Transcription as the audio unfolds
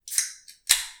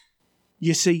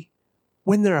You see,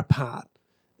 when they're apart,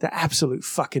 they're absolute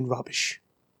fucking rubbish.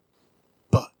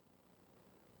 But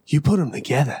you put them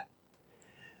together,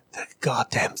 they're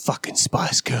goddamn fucking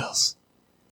Spice Girls.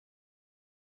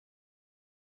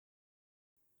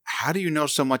 How do you know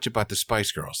so much about the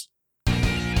Spice Girls?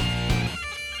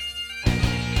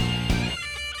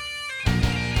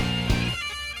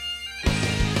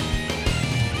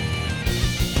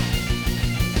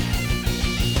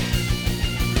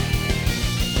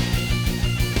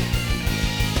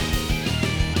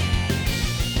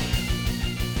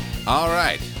 All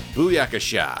right,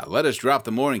 booyakasha. Let us drop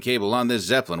the morning cable on this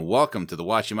Zeppelin. Welcome to the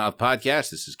Watch Your Mouth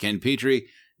podcast. This is Ken Petrie,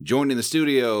 joined in the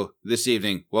studio this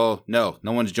evening. Well, no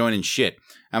one's joining shit.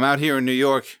 I'm out here in New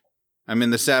York. I'm in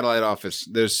the satellite office.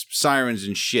 There's sirens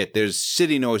and shit. There's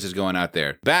city noises going out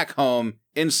there. Back home,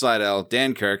 in Slidell,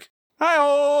 Dan Kirk.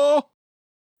 Hi-oh!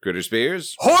 Critter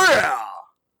Spears. Hoya!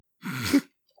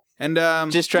 And,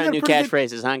 Just trying new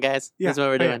catchphrases, huh, guys? Yeah, That's what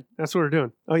we're doing. That's what we're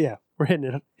doing. Oh yeah, we're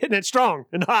hitting it strong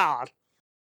and hard.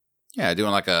 yeah,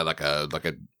 doing like a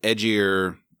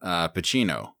edgier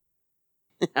Pacino.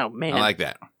 Oh man, I like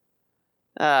that.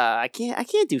 I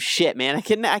can't do shit, man.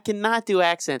 I cannot do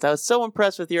accents. I was so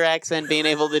impressed with your accent, being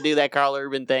able to do that Carl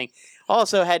Urban thing.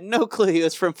 Also, had no clue he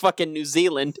was from fucking New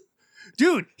Zealand.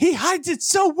 Dude, he hides it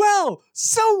so well.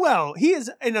 So well. He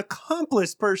is an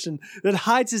accomplished person that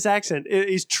hides his accent,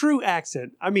 his true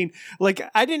accent. I mean, like,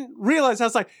 I didn't realize. I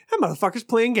was like, that motherfucker's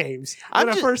playing games when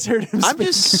I first heard him I'm speak.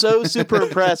 just so super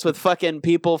impressed with fucking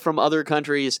people from other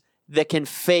countries that can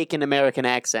fake an American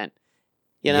accent.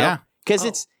 You know? Yeah. Because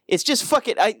it's just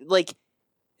fucking,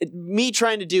 me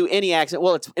trying to do any accent,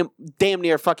 well, it's damn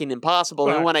near fucking impossible.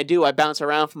 Right. And when I do, I bounce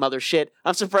around from other shit.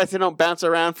 I'm surprised I don't bounce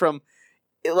around from,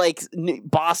 like,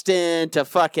 Boston to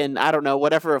fucking, I don't know,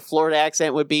 whatever a Florida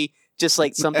accent would be. Just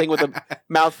like something with a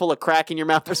mouthful of crack in your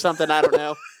mouth or something, I don't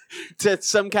know. To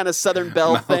some kind of Southern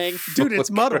Belle thing. Dude, it's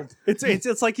muddled.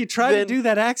 It's like you try to do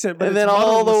that accent, but and it's then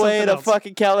all the way to else.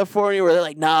 fucking California where they're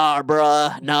like, nah,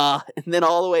 bruh, nah. And then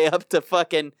all the way up to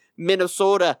fucking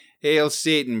Minnesota. Hail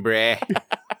Satan, bruh.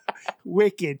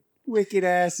 Wicked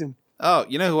ass him. Oh,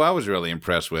 you know who I was really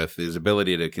impressed with? His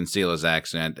ability to conceal his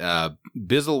accent.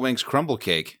 Bizzlewink's Crumble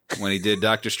Cake when he did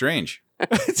Doctor Strange.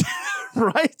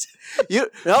 Right?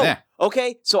 Yeah.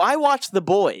 Okay, so I watched The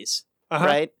Boys, Uh-huh.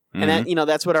 right? Mhm. And that,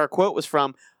 that's what our quote was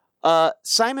from.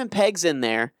 Simon Pegg's in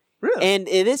there, Really? and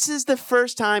this is the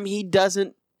first time he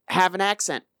doesn't have an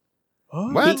accent.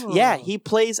 Oh. What? He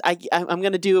plays, I'm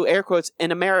going to do air quotes,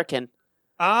 an American.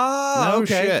 Ah, No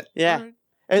okay. shit. Yeah. All right.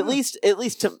 At least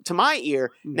to my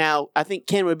ear. Now, I think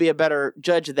Ken would be a better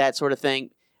judge of that sort of thing.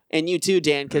 And you too,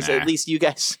 Dan, because Nah. at least you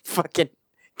guys fucking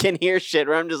can hear shit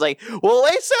where I'm just like, well,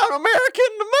 they sound American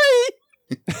to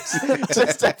me.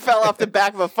 Just I fell off the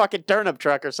back of a fucking turnip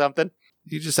truck or something.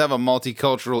 You just have a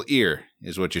multicultural ear,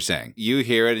 is what you're saying. You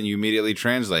hear it and you immediately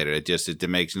translate it. It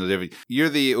makes no difference. You're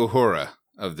the Uhura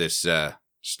of this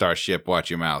Starship Watch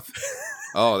Your Mouth.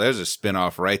 Oh, there's a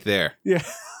spinoff right there. Yeah.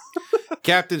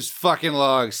 Captain's fucking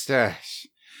logs. I'm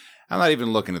not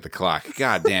even looking at the clock.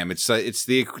 God damn, it's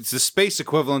the space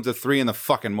equivalent of 3 a.m.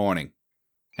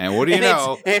 And what do you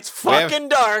know? It's fucking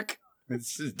dark.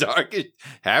 It's dark.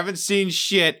 Haven't seen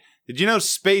shit. Did you know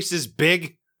space is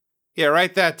big? Yeah,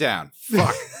 write that down.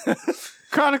 Fuck.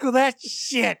 Chronicle that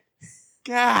shit.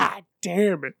 God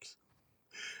damn it.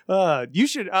 You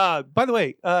should, by the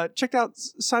way, check out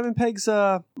Simon Pegg's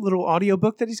little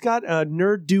audiobook that he's got,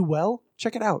 Nerd Do Well.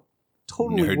 Check it out.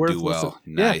 Totally Nerd worth Do Well.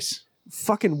 listening. Yeah, Nice.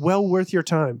 fucking well worth your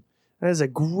time. That is a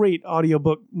great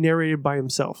audiobook narrated by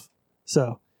himself.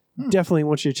 So definitely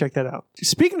want you to check that out.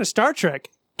 Speaking of Star Trek,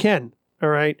 Ken, all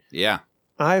right, Yeah.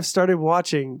 I've started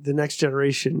watching The Next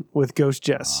Generation with Ghost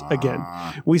Jess again.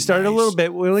 Ah, We started nice. a little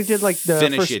bit. We only did like the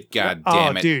Finish first, it, God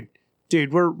damn it.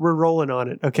 Dude, we're rolling on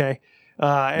it. Okay. No,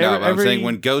 but I'm saying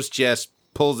when Ghost Jess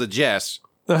pulls a Jess.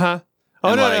 Oh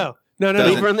and, no, like, no.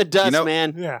 Leave her in the dust, you know-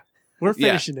 man. Yeah, we're Yeah.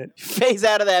 finishing it. Phase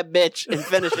out of that bitch and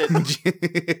finish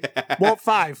it. Want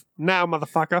 5 now,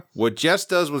 motherfucker. What Jess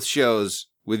does with shows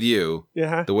with you,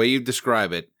 Yeah. the way you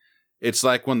describe it, it's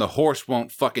like when the horse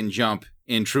won't fucking jump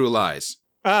in True Lies.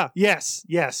 Yes.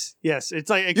 It's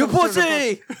like it You comes through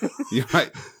the pussy! You're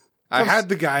like, I had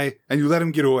the guy and you let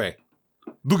him get away.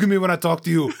 Look at me when I talk to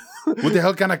you. What the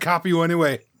hell kind of cop are you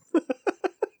anyway?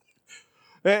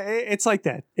 It's like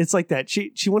that. It's like that.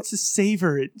 She wants to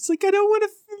savor it. It's like I don't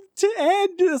want to end.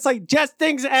 It's like just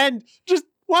things end. Just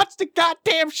watch the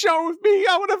goddamn show with me.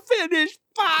 I want to finish.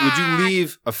 Fuck. Would you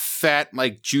leave a fat,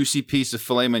 like, juicy piece of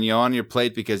filet mignon on your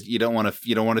plate because you don't want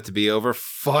it to be over?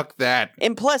 Fuck that.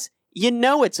 And plus, you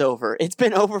know it's over. It's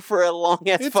been over for a long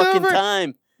ass It's fucking over.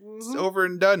 time. It's over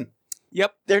and done.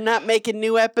 Yep. They're not making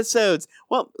new episodes.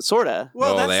 Well, sorta.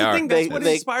 Well, Oh, that's they the are. thing. That's They- what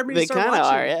they- inspired me to they start kinda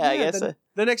watching. are, yeah, I guess.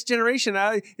 The next generation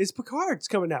is Picard's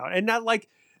coming out, and not like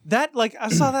that. Like I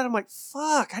saw that, I'm like,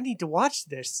 fuck, I need to watch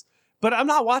this, but I'm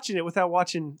not watching it without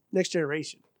watching Next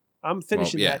Generation. I'm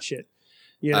finishing yeah. that shit.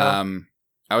 You know,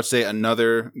 I would say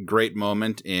another great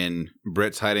moment in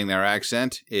Brits hiding their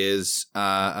accent is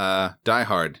Die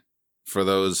Hard for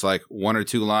those like one or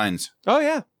two lines. oh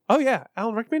yeah,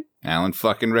 Alan Rickman, Alan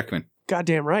fucking Rickman.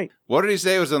 goddamn right. What did he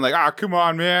say? It was something like, come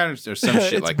on, man. Or some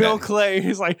shit It's like Bill that. Clay.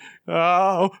 He's like,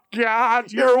 oh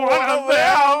God, you're one of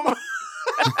them.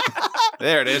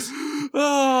 There it is.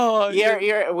 Oh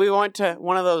We went to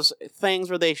one of those things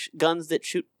where they guns that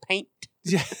shoot paint.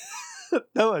 yeah,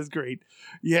 that was great.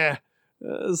 Yeah,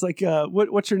 it's like,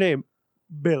 what's your name?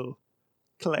 Bill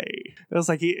Clay. It was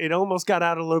like it almost got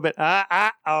out a little bit.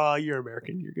 Oh, you're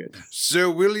American. You're good. Sir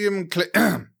William Clay.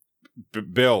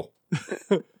 Bill.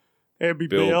 Hey, Bill.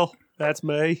 Bill. That's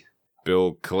me.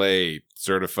 Bill Clay,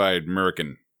 certified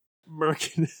American.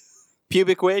 American.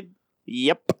 Pubic wig?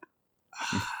 Yep.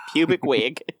 Pubic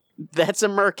wig. That's a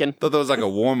merkin. Thought that was like a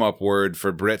warm-up word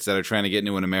for Brits that are trying to get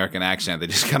into an American accent. They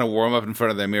just kind of warm up in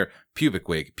front of their mirror. Pubic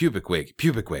wig, pubic wig,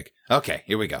 pubic wig. Okay,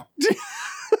 here we go.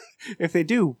 If they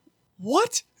do,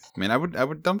 what? I mean,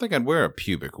 don't think I'd wear a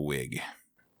pubic wig,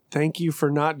 Thank you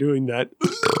for not doing that.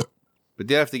 but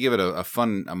you have to give it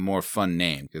a more fun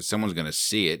name because someone's gonna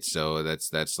see it. So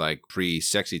that's like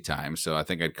pre-sexy time. So I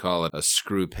think I'd call it a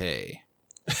screw pay.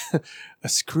 A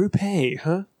screw pay,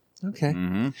 huh? Okay.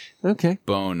 Mm-hmm. Okay.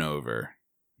 Bone over.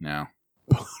 No.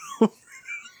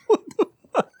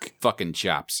 Fucking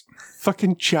chops.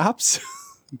 Fucking chops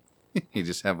You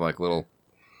just have like little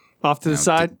off to the No,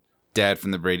 side. dad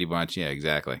from the Brady Bunch. Yeah,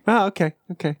 exactly. Oh, okay.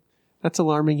 Okay. That's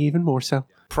alarming even more so.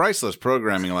 Priceless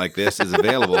programming like this is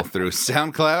available through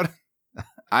SoundCloud,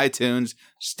 iTunes,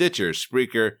 Stitcher,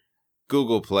 Spreaker,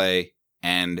 Google Play,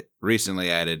 and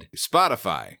recently added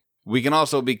Spotify. We can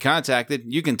also be contacted.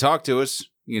 You can talk to us.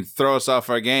 You can throw us off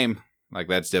our game. Like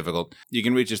that's difficult. You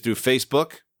can reach us through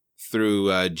Facebook, through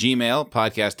Gmail,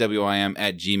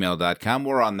 podcastwim@gmail.com.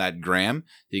 We're on that gram.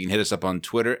 You can hit us up on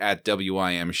Twitter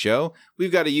 @WIM Show.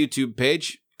 We've got a YouTube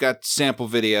page, got sample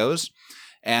videos,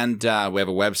 and we have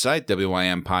a website,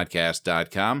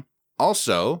 WIMpodcast.com.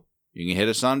 Also, you can hit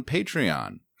us on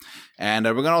Patreon. And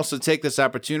we're going to also take this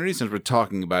opportunity, since we're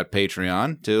talking about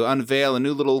Patreon, to unveil a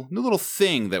new little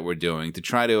thing that we're doing to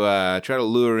try to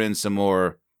lure in some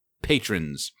more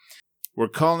patrons. We're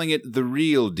calling it The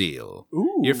Real Deal.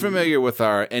 Ooh. You're familiar with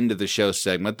our end of the show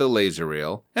segment, the laser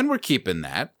reel, and we're keeping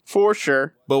that. For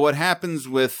sure. But what happens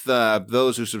with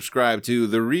those who subscribe to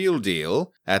The Real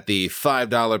Deal at the $5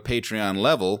 Patreon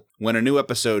level, when a new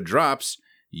episode drops,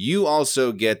 you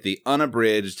also get the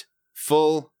unabridged,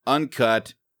 full,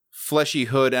 uncut, fleshy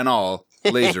hood and all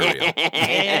laser reel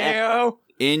Ew.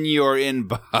 in your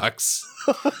inbox.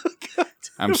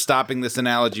 I'm stopping this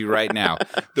analogy right now.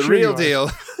 The Sure Real you are.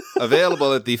 Deal,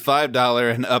 available at the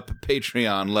 $5 and up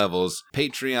Patreon levels.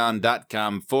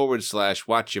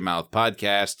 Patreon.com/Watch Your Mouth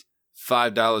Podcast.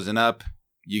 $5 and up,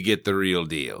 you get The Real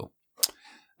Deal.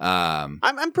 I'm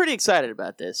pretty excited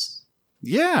about this.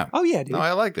 Yeah. Oh yeah, dude. No,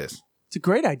 I like this. It's a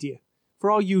great idea for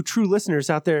all you true listeners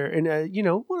out there, and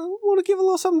want to give a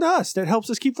little something to us that helps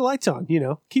us keep the lights on.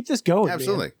 Keep this going. man.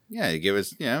 Absolutely. Yeah, you give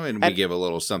us, and we give a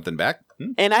little something back.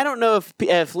 And I don't know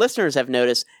if listeners have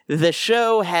noticed, the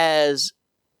show has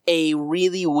a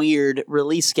really weird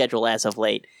release schedule as of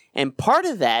late. And part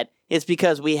of that is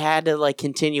because we had to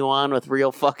continue on with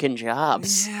real fucking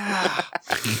jobs. Yeah.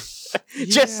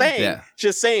 Just saying. Yeah.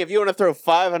 Just saying, if you want to throw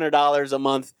 $500 a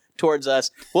month towards us,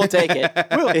 we'll take it.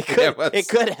 It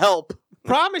could help.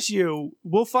 Promise you,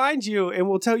 we'll find you and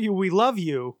we'll tell you we love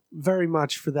you very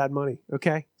much for that money.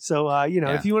 Okay, so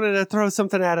if you wanted to throw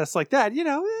something at us like that, we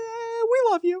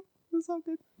love you. It's all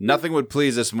good. Nothing would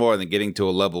please us more than getting to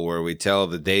a level where we tell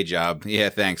the day job, yeah,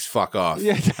 thanks, fuck off.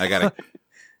 Yeah. I got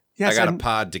Yes, a and,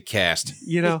 pod to cast.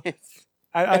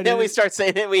 And then we start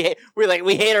saying it. We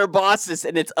hate our bosses,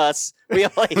 and it's us. We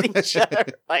all hate each other.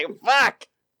 Like, fuck.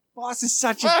 boss is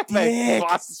such Fuck, a my dick.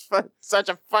 boss is such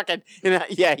a fucking.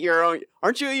 Yeah, your own.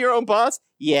 Aren't you your own boss?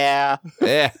 Yeah.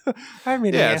 Yeah. I'm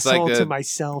an Yeah, it's like asshole the- to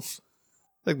myself.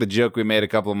 Like the joke we made a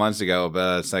couple of months ago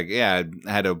about it's like, yeah,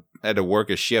 I had to work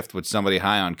a shift with somebody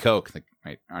high on coke. Like,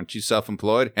 wait, aren't you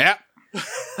self-employed? Yeah.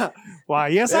 Why,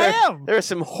 yes, I am. There was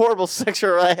some horrible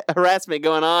sexual harassment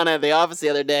going on at the office the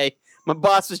other day. My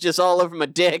boss was just all over my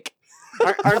dick.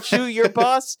 Aren't you your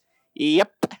boss?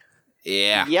 Yep.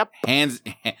 Yeah. Yep.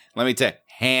 Let me tell you,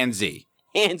 handsy.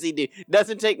 Handsy dude.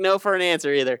 Doesn't take no for an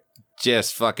answer either.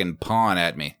 Just fucking pawn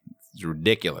at me. It's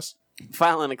ridiculous.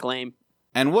 Filing a claim.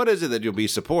 And what is it that you'll be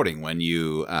supporting when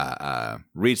you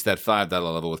reach that $5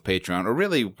 level with Patreon, or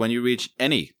really when you reach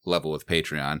any level with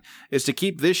Patreon, is to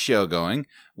keep this show going,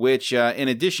 which in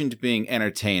addition to being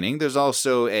entertaining, there's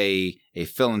also a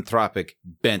philanthropic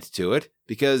bent to it,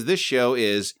 because this show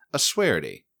is a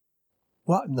swearity.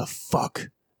 What in the fuck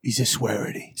is a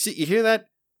swearity? See, you hear that?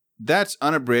 That's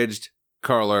unabridged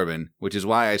Carl Urban, which is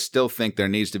why I still think there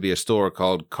needs to be a store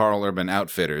called Carl Urban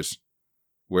Outfitters,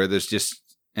 where there's just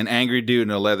an angry dude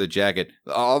in a leather jacket.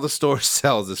 All the store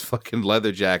sells is fucking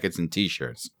leather jackets and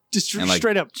T-shirts. Just And, like,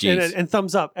 straight up jeans. and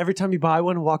thumbs up every time you buy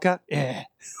one and walk out. Yeah.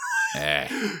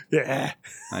 Yeah.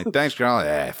 Like, thanks, Carl.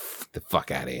 The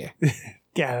fuck out of here.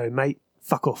 Go, mate.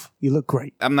 Fuck off. You look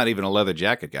great. I'm not even a leather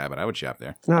jacket guy, but I would shop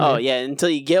there. No, Oh, man. yeah, until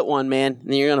you get one, man.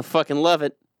 And you're going to fucking love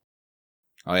it.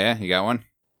 Oh, yeah? You got one?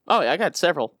 Oh, yeah, I got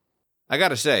several. I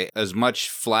gotta say, as much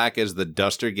flack as the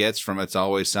Duster gets from It's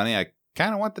Always Sunny, I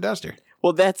kind of want the Duster.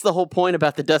 Well, that's the whole point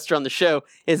about the Duster on the show,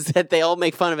 is that they all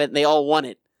make fun of it and they all want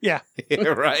it. Yeah.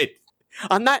 You're right.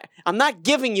 I'm not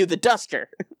giving you the Duster.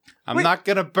 I'm Wait. not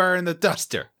gonna burn the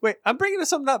Duster. Wait, I'm bringing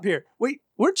something up here. Wait,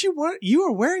 you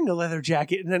were wearing a leather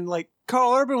jacket and then like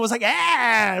Carl Urban was like,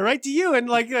 right to you and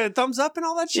like thumbs up and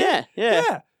all that shit.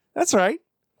 Yeah. That's right.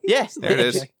 Yeah. There it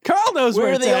is. Carl knows where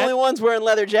We're it's the at. only ones wearing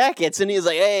leather jackets, and he's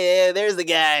like, hey, there's the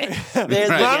guy. There's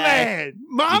Right. the My guy. man.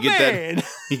 My You get that- man.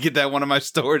 You get that at one of my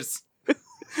stores.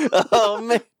 Oh,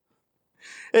 man.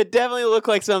 It definitely looked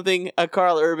like something a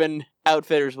Carl Urban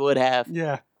Outfitters would have.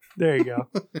 Yeah. There you go.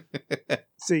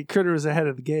 See, Critter was ahead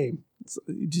of the game.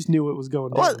 You just knew what was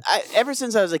going down. Well, ever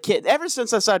since I was a kid, ever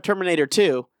since I saw Terminator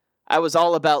 2, I was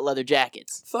all about leather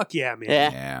jackets. Fuck yeah, man.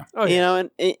 Yeah. Yeah. Oh, yeah. You know,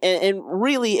 and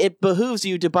really, it behooves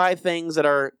you to buy things that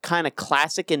are kind of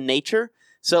classic in nature.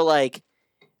 So, like,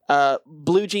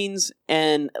 blue jeans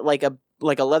and like a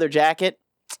leather jacket,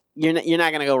 you're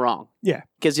not gonna go wrong. Yeah.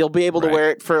 Because you'll be able to Right.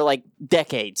 wear it for like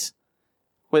decades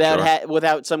without Sure.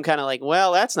 without some kind of like,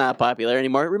 well, that's not popular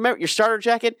anymore. Remember your starter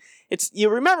jacket? You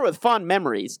remember with fond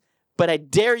memories, but I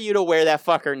dare you to wear that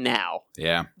fucker now.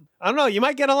 Yeah. I don't know. You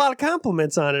might get a lot of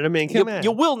compliments on it. I mean, come on.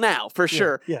 You will now for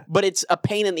sure. Yeah. But it's a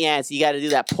pain in the ass. You got to do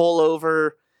that pull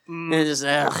over. Mm. And it's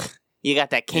just, you got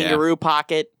that kangaroo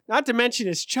pocket. Not to mention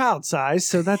it's child size,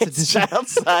 so that's It's a child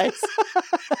size.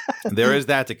 There is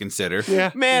that to consider.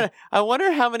 Yeah. Man, I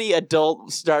wonder how many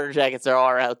adult starter jackets there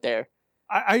are out there.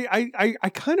 I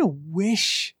kind of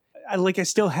wish I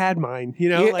still had mine. You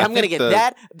know, Here, like I'm going to think get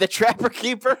that, the Trapper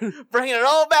Keeper, bringing it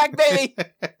all back, baby.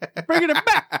 bringing it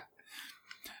back.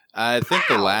 I think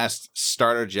the last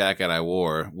starter jacket I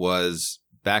wore was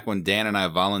back when Dan and I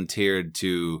volunteered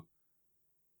to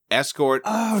escort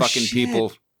Oh, fucking shit.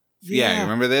 people. Yeah, you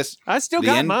remember this? I still The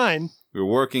got end- mine. We were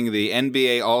working the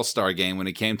NBA All-Star game when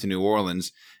it came to New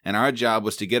Orleans, and our job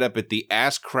was to get up at the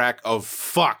ass crack of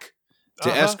fuck to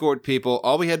Uh-huh. escort people.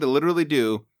 All we had to literally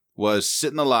do was sit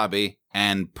in the lobby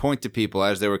and point to people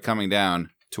as they were coming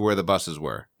down to where the buses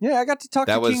were. Yeah, I got to talk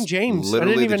That to was King James. I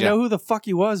literally didn't even the know who the fuck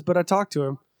he was, but I talked to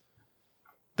him.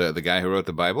 The guy who wrote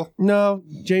the Bible? No,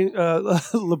 James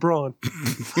LeBron.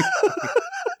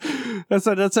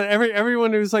 that's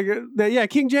everyone who's like, yeah,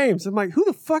 King James. I'm like, who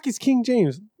the fuck is King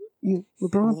James?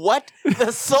 LeBron. What?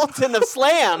 The Sultan of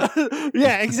Slam.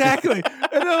 Yeah, exactly.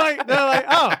 And they're like,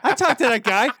 oh, I talked to that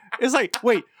guy. It's like,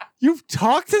 wait, you've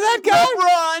talked to that guy?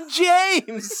 LeBron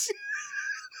James.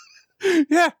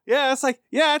 Yeah. It's like,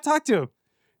 yeah, I talked to him.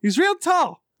 He's real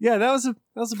tall. Yeah, that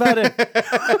was about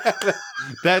it.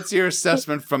 That's your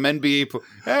assessment from NBA.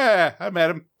 Yeah, I met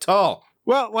him. Tall.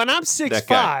 Well, when I'm That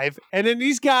guy. 6'5", and then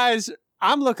these guys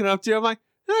I'm looking up to, I'm like,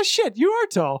 oh shit, you are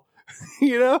tall.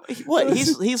 You know? What?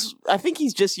 He's. I think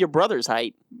he's just your brother's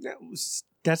height.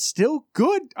 That's still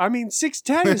good. I mean,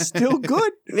 6'10" is still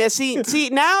good. Yeah. See.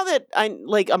 Now that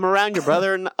I'm around your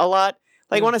brother a lot.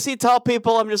 Like when I see tall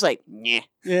people, I'm just like, yeah,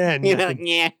 Yeah, you know, nothing.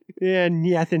 yeah. Yeah,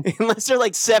 nothing. Unless they're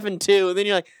like 7'2", and then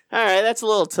you're like, all right, that's a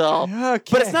little tall.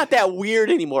 Okay. But it's not that weird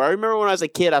anymore. I remember when I was a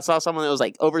kid, I saw someone that was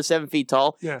like over 7 feet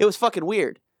tall. Yeah. It was fucking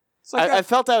weird. It's like I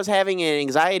felt I was having an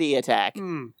anxiety attack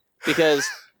because,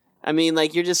 I mean,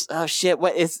 like you're just, oh shit,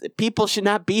 people should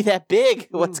not be that big.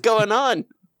 What's going on?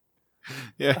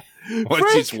 Yeah. What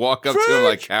Frank, you just walk up to him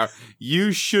like, how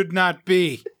you should not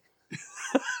be.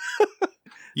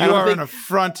 I You don't are think- an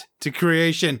affront to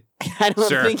creation. I don't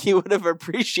Sir. think he would have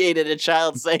appreciated a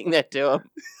child saying that to him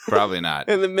Probably not.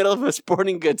 in the middle of a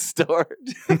sporting goods store.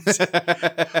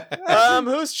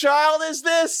 Whose child is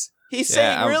this? He's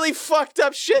saying I'm- really fucked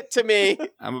up shit to me.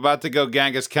 I'm about to go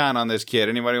Genghis Khan on this kid.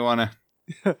 Anybody want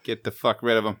to get the fuck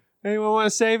rid of him? Anyone want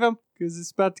to save him? Because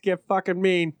it's about to get fucking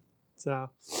mean. So,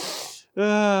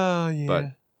 oh yeah.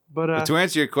 But to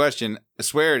answer your question, a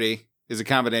swearity is a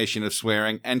combination of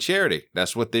swearing and charity.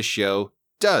 That's what this show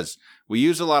does. We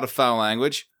use a lot of foul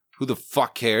language. Who the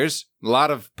fuck cares? A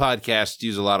lot of podcasts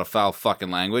use a lot of foul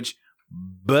fucking language.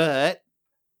 But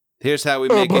here's how we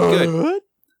make it good.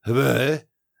 But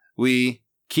we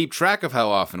keep track of how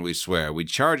often we swear. We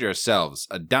charge ourselves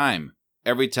a dime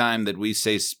every time that we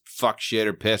say fuck, shit,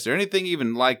 or piss, or anything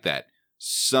even like that.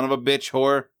 Son of a bitch,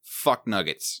 whore, fuck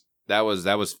nuggets. That was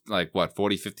like, what,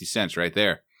 40, 50 cents right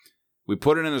there. We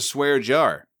put it in a swear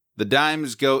jar. The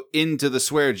dimes go into the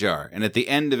swear jar, and at the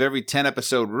end of every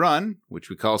 10-episode run, which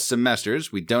we call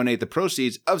semesters, we donate the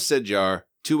proceeds of said jar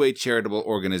to a charitable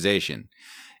organization.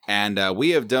 And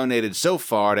we have donated so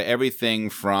far to everything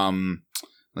from,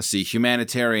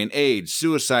 humanitarian aid,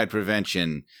 suicide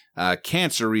prevention,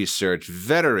 cancer research,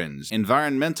 veterans,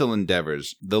 environmental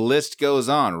endeavors. The list goes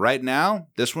on. Right now,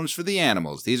 this one's for the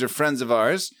animals. These are friends of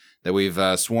ours that we've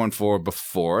sworn for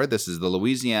before. This is the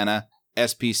Louisiana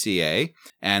SPCA,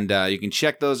 and you can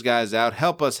check those guys out.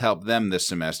 Help us help them this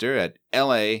semester at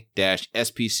la-spca.org.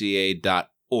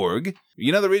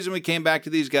 You know the reason we came back to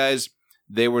these guys?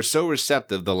 They were so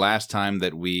receptive the last time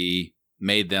that we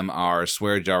made them our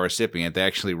swear jar recipient. They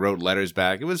actually wrote letters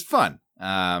back. It was fun.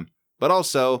 But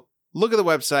also, look at the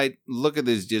website. Look at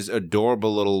these just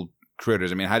adorable little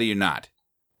critters. I mean, how do you not?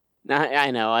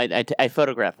 I know. I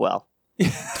photograph well. The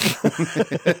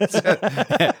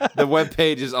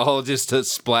webpage is all just a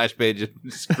splash page of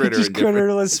critter. Just critter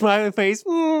with a smiling face,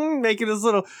 making his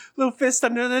little fist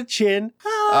under the chin.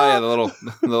 Oh yeah, the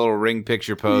little ring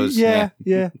picture pose. Yeah.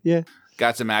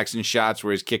 Got some action shots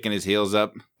where he's kicking his heels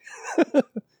up.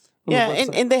 Yeah,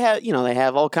 and they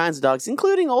have all kinds of dogs,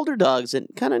 including older dogs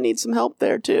that kind of need some help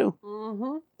there too.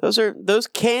 Mm-hmm. Those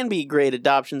can be great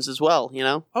adoptions as well, you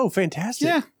know. Oh, fantastic!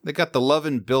 Yeah, they got the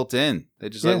loving built in. They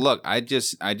just like, look, I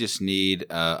just need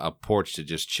a porch to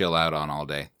just chill out on all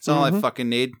day. That's all I fucking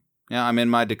need. Yeah, I'm in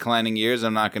my declining years.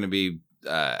 I'm not going to be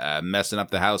messing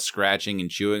up the house, scratching and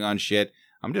chewing on shit.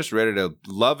 I'm just ready to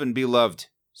love and be loved.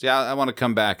 See, I want to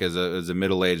come back as a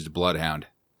middle-aged bloodhound.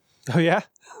 Oh yeah.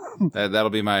 That'll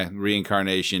be my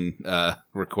reincarnation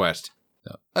request.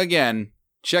 So, again,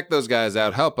 check those guys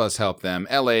out. Help us help them.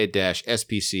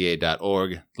 la-spca.org.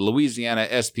 Louisiana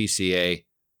SPCA.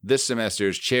 This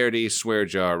semester's charity swear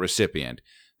jar recipient.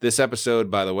 This episode,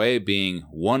 by the way, being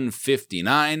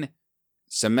 159,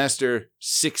 semester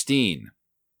 16.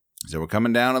 So we're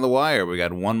coming down on the wire. We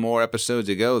got one more episode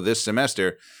to go this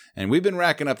semester, and we've been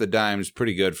racking up the dimes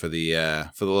pretty good for the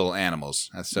little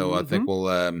animals. So I think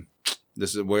we'll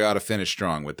we ought to finish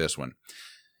strong with this one.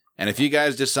 And if you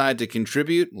guys decide to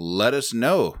contribute, let us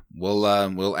know.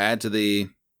 We'll add to the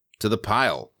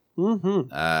pile.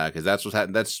 Because that's what's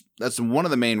happening. That's one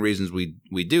of the main reasons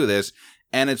we do this,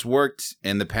 and it's worked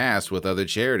in the past with other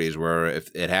charities where if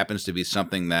it happens to be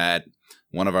something that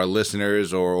one of our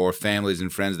listeners or families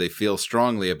and friends they feel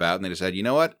strongly about, and they decide, you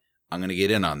know what, I'm going to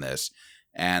get in on this,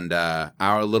 and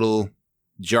our little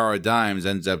jar of dimes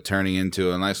ends up turning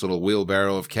into a nice little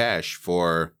wheelbarrow of cash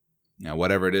for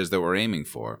whatever it is that we're aiming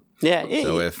for. Yeah.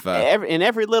 So if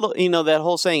every little, that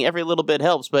whole saying, every little bit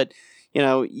helps. But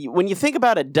when you think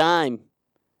about a dime,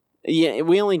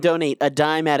 we only donate a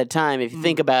dime at a time. If you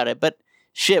think about it, but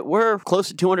shit, we're close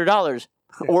to $200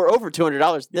 or over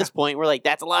 $200 at this point. We're like,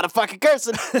 that's a lot of fucking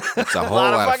cursing. That's a whole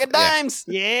lot lot of fucking dimes.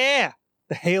 Yeah.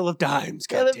 The hail of dimes.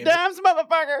 Hail of dimes,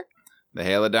 motherfucker. The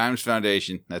Hail of Dimes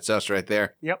Foundation. That's us right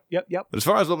there. Yep. But as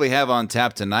far as what we have on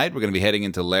tap tonight, we're going to be heading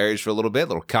into Larry's for a little bit,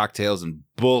 little cocktails and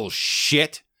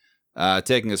bullshit.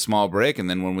 Taking a small break, and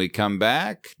then when we come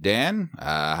back, Dan,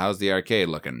 how's the arcade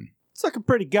looking? It's looking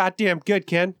pretty goddamn good,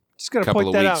 Ken. Just going to Couple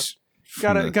point of that weeks out.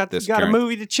 Got a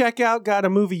movie to check out, got a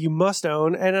movie you must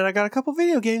own, and then I got a couple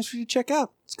video games for you to check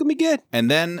out. It's going to be good. And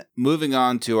then moving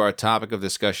on to our topic of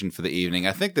discussion for the evening,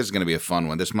 I think this is going to be a fun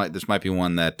one. This might be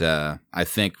one that I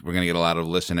think we're going to get a lot of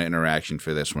listener interaction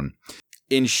for this one.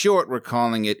 In short, we're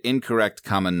calling it incorrect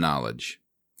common knowledge.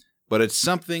 But it's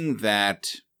something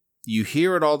that you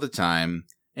hear it all the time,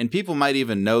 and people might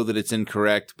even know that it's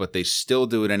incorrect, but they still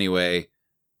do it anyway,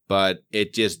 but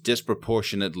it just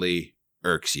disproportionately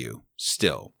irks you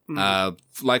still.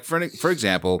 Like, for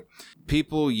example,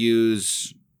 people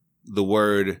use the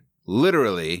word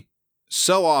literally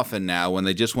so often now when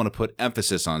they just want to put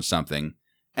emphasis on something,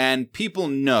 and people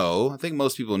know, I think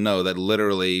most people know that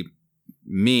literally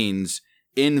means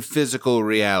in physical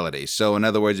reality. So in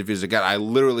other words, if you say, God, I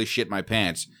literally shit my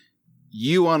pants,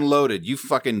 you unloaded, you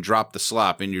fucking dropped the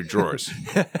slop in your drawers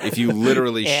if you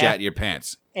literally shat your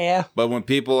pants. Yeah. But when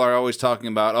people are always talking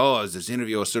about, oh, is this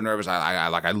interview, I was so nervous,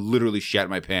 I literally shat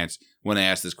my pants when they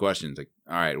ask this question. It's like,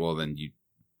 all right, well then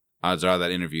odds are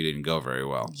that interview didn't go very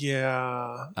well.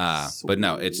 Yeah. But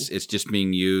no, it's just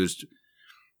being used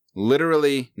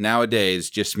literally nowadays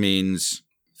just means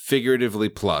figuratively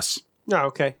plus. Oh,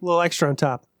 okay. A little extra on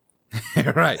top.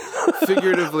 Right.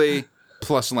 Figuratively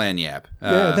plus lanyap.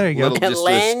 Yeah, there you go.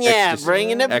 Lanyap,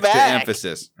 bringing it extra back.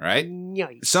 emphasis, right?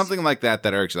 Nice. Something like that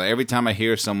irks. Like every time I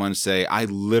hear someone say, I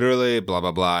literally blah,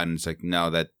 blah, blah, and it's like, no,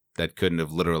 that couldn't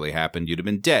have literally happened. You'd have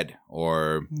been dead,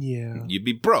 or you'd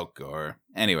be broke, or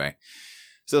anyway.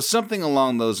 So something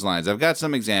along those lines. I've got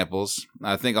some examples.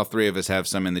 I think all three of us have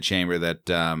some in the chamber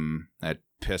that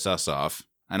piss us off,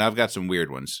 and I've got some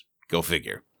weird ones. Go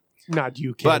figure. Not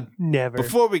you, kid. But never.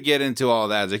 Before we get into all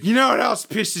that, it's like, you know what else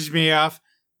pisses me off?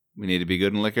 We need to be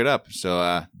good and liquored up.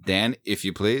 So, Dan, if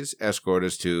you please, escort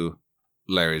us to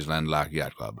Larry's Landlocked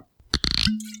Yacht Club.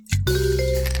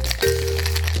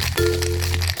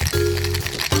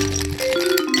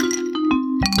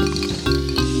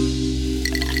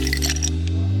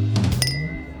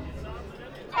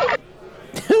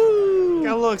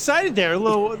 Got a little excited there. A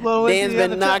little.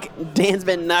 Dan's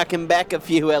been knocking back a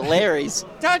few at Larry's.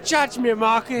 Don't judge me,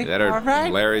 Marky. All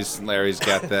right? Larry's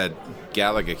got that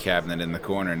Gallagher cabinet in the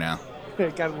corner now.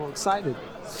 Got a little excited.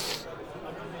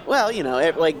 Well, you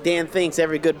know, like Dan thinks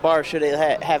every good bar should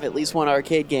have at least one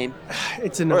arcade game.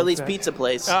 It's or at least pizza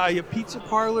place. Yeah, pizza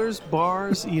parlors,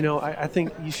 bars. You know, I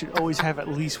think you should always have at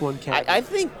least one cabinet. I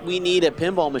think we need a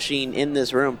pinball machine in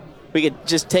this room. We could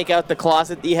just take out the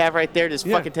closet that you have right there, just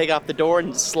fucking take off the door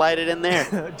and just slide it in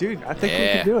there. Dude, I think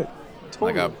we could do it.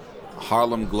 Totally. Like a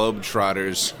Harlem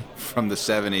Globetrotters from the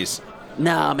 70s.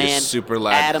 No, man. Just super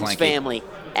loud. Adam's clanky. Family.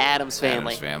 Adam's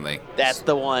Family. That's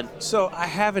the one. So I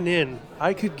have an in.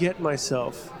 I could get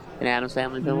myself an Adam's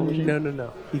Family pinball machine.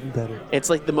 No. Even better. It's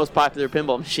like the most popular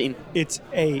pinball machine. It's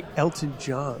a Elton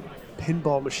John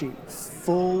pinball machine.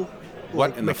 Full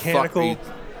what in mechanical the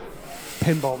fuck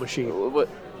pinball machine.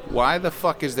 Why the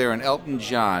fuck is there an Elton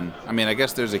John? I mean, I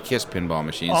guess there's a Kiss pinball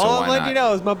machine, so All why I'm letting not? you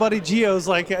know is my buddy Gio's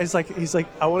he's like,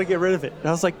 I want to get rid of it. And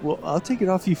I was like, well, I'll take it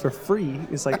off you for free.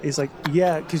 He's like,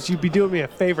 yeah, because you'd be doing me a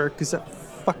favor because that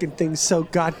fucking thing's so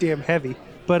goddamn heavy.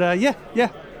 But yeah,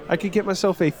 I could get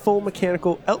myself a full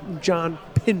mechanical Elton John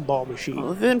pinball machine.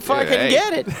 Well, then fucking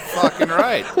get it. Fucking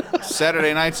right.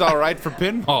 Saturday night's all right for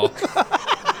pinball.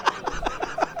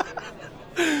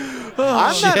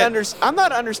 I'm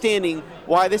not understanding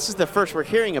why this is the first we're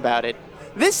hearing about it.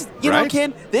 This, know,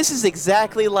 Ken, this is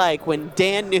exactly like when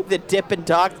Dan knew the Dippin'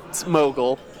 Dots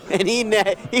mogul, and he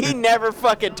never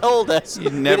fucking told us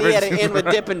that he had to end with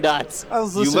Dippin' Dots. I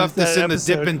was You listening left to us that in the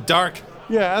episode. Dippin' Dark.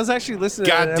 Yeah, I was actually listening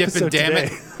to that God dippin' episode damn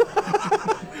today.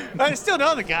 I still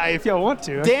know the guy if y'all want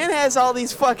to. Dan has all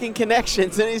these fucking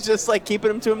connections, and he's just like keeping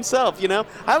them to himself, you know?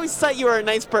 I always thought you were a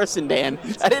nice person, Dan.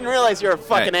 I didn't realize you were a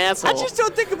fucking asshole. I just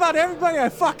don't think about everybody I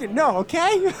fucking know,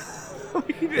 okay?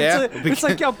 It's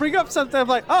like, yo, bring up something. I'm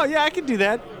like, oh, yeah, I can do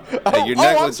that.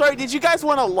 I'm sorry. Did you guys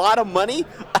want a lot of money?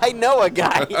 I know a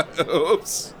guy.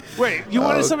 Oops. Wait, you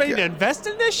wanted somebody to invest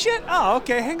in this shit? Oh,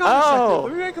 okay. Hang on a second.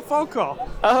 Let me make a phone call.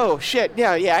 Oh, shit.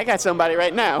 Yeah, I got somebody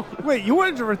right now. Wait, you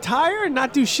wanted to retire and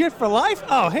not do shit for life?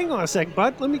 Oh, hang on a sec,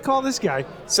 bud. Let me call this guy.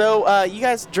 So, you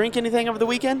guys drink anything over the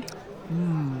weekend?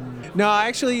 No,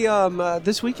 actually,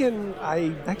 this weekend,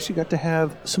 I actually got to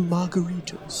have some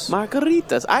margaritas.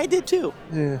 Margaritas. I did, too.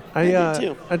 Yeah, I did,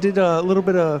 too. I did a little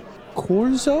bit of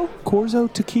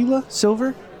Corzo tequila,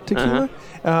 silver tequila,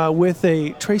 with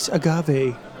a Trace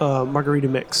Agave margarita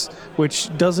mix,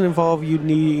 which doesn't involve you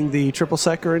needing the triple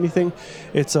sec or anything.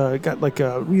 It's got like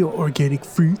real organic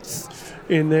fruits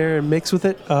in there and mixed with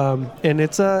it, and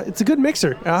it's a good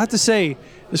mixer. I have to say,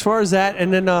 as far as that,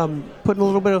 and then putting a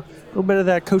little bit of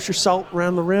that kosher salt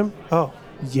around the rim. Oh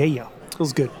yeah, it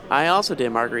was good. I also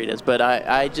did margaritas, but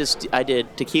I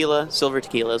did tequila, silver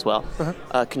tequila as well,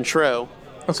 Contro,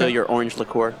 so your orange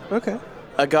liqueur,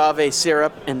 agave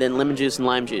syrup, and then lemon juice and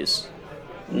lime juice,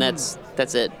 and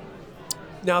that's it.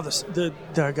 Now the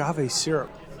agave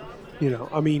syrup, you know,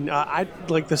 I mean, I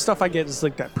like the stuff I get is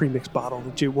like that premixed bottle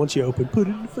that you once you open, put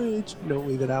it in the fridge, don't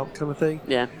leave it out, kind of thing.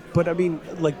 Yeah. But I mean,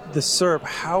 like the syrup,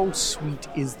 how sweet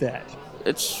is that?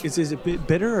 Is it a bit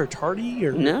bitter or tarty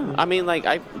or no? I mean, like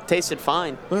I tasted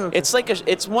fine. Oh, okay. It's like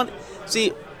it's one.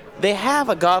 See, they have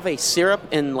agave syrup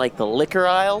in like the liquor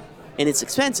aisle, and it's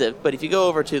expensive. But if you go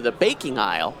over to the baking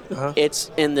aisle,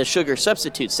 it's in the sugar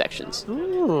substitute sections.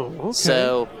 Oh, okay.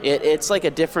 So it's like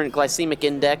a different glycemic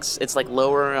index. It's like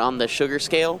lower on the sugar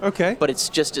scale. Okay. But it's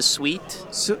just as sweet.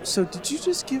 So did you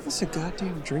just give us a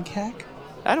goddamn drink hack?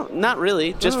 Not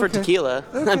really. Just for Okay. tequila.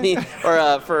 I Okay. mean,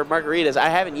 or for margaritas. I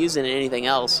haven't used it in anything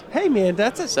else. Hey man,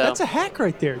 that's So- a hack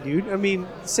right there, dude. I mean,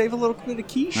 save a little bit of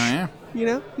quiche. Oh, yeah. You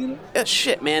know.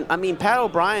 Shit, man. I mean, Pat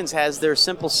O'Brien's has their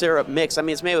simple syrup mix. I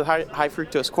mean, it's made with high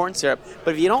fructose corn syrup.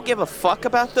 But if you don't give a fuck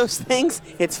about those things,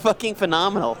 it's fucking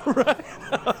phenomenal. Right.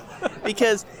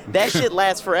 Because that shit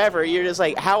lasts forever. You're just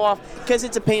like, how often? Because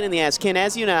it's a pain in the ass. Ken,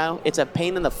 as you know, it's a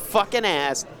pain in the fucking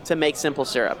ass to make simple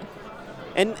syrup.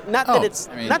 And not that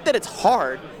it's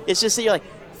hard. It's just that you're like,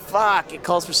 fuck, it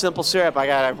calls for simple syrup. I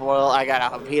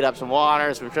gotta heat up some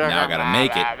water, some sugar. Now I gotta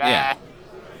make it. Yeah.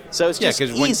 So it's just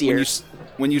because easier.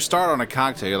 when you start on a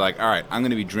cocktail, you're like, all right, I'm going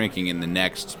to be drinking in the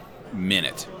next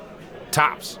minute.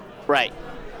 Tops. Right.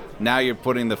 Now you're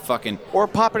putting the fucking... Or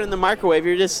pop it in the microwave.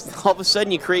 You're just, all of a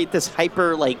sudden, you create this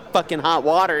hyper, like, fucking hot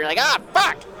water. You're like,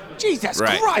 fuck! Jesus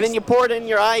Right. Christ! And then you pour it in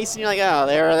your ice, and you're like, oh,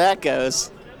 there that goes.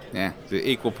 Yeah, the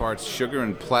equal parts sugar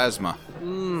and plasma.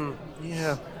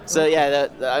 Yeah. So, yeah,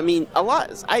 I mean, a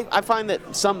lot. I find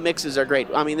that some mixes are great.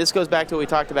 I mean, this goes back to what we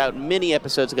talked about many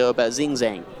episodes ago about Zing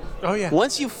Zang. Oh yeah.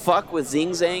 Once you fuck with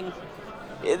Zing Zang,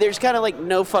 there's kind of like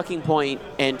no fucking point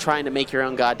in trying to make your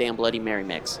own goddamn Bloody Mary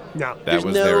mix. No. That There's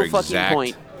was no their fucking exact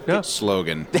point. No.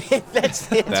 slogan.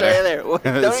 That's it right That there.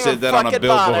 Don't Said even that on a fucking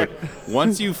billboard. bother.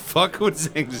 Once you fuck with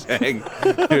Zing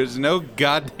Zang, there's no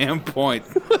goddamn point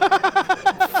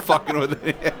fucking with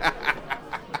it.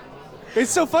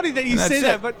 It's so funny that you That's say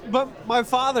it. that, but my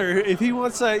father, if he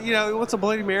wants he wants a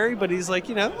Bloody Mary, but he's like,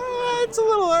 it's a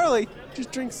little early.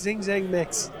 Just drink Zing Zang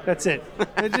mix. That's it.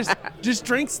 And just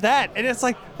drinks that, and it's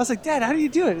like, I was like, Dad, how do you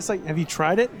do it? It's like, have you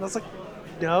tried it? And I was like,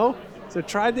 no. So I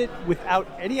tried it without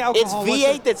any It's alcohol.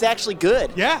 V8 that's actually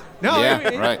good. Yeah, no,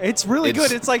 Yeah, right. It's really It's-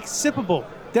 good. It's like sippable,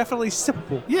 definitely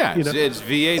sippable. Yeah, you know? it's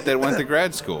V8 that went to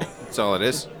grad school. That's all it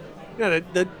is. Yeah,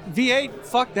 the V8,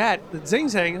 fuck that. The Zing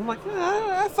Zang, I'm like,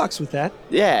 I fucks with that.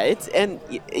 Yeah,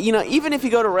 even if you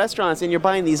go to restaurants and you're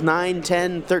buying these $9,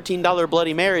 $10, $13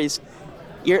 Bloody Marys,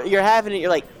 you're having it. You're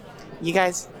like, you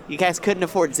guys couldn't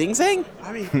afford Zing Zang?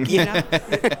 I mean,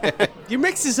 your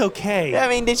mix is okay. I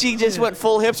mean, did she just went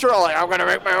full hipster? Oh, like, I'm gonna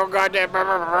make my own goddamn.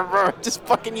 Just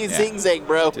fucking use Zing Zang,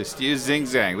 bro. Just use Zing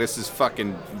Zang. This is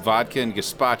fucking vodka and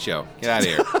gazpacho. Get out of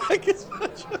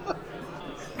here.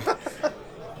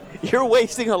 You're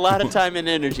wasting a lot of time and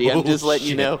energy. I'm just letting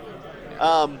you know.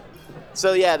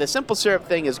 So yeah, the simple syrup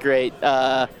thing is great,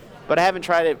 but I haven't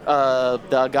tried it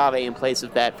the agave in place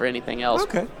of that for anything else.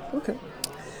 Okay.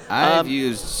 I've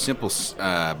used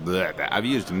I've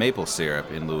used maple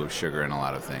syrup in lieu of sugar in a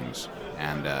lot of things,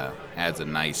 and adds a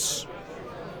nice.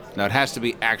 Now it has to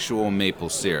be actual maple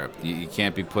syrup. You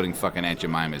can't be putting fucking Aunt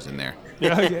Jemima's in there.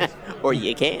 Okay. Or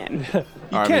you can.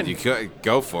 I can. mean, you could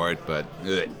go for it, but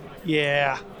ugh.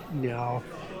 Yeah. No.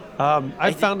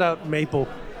 I found out maple.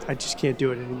 I just can't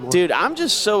do it anymore. Dude, I'm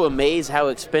just so amazed how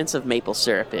expensive maple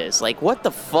syrup is. Like, what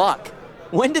the fuck?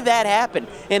 When did that happen?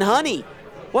 And honey,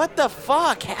 what the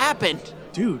fuck happened?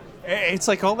 Dude, it's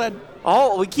like all that.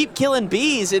 Oh, we keep killing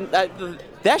bees, and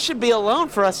that should be a loan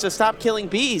for us to stop killing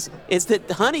bees. Is that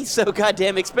honey's so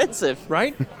goddamn expensive?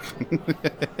 Right?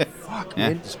 Fuck, Yeah,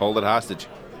 man. just hold it hostage.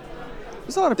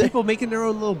 There's a lot of people making their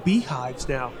own little beehives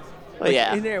now. Oh,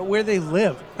 yeah. In there where they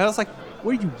live. And I was like,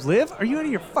 where you live? Are you out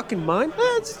of your fucking mind?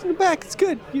 It's just in the back. It's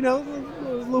good. You know,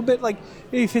 a little bit like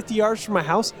maybe 50 yards from my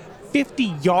house. 50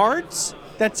 yards?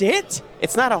 That's it?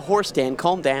 It's not a horse stand.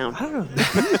 Calm down. I don't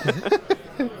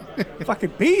know.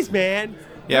 Fucking bees, man.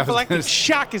 Yeah, Anaphylactic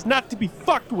shock is not to be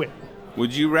fucked with.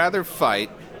 Would you rather fight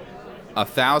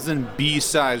 1,000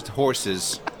 bee-sized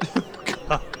horses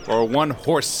or one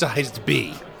horse-sized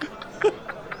bee?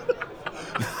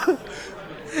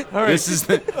 All right. This is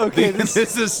the, Okay, this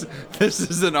is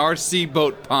an RC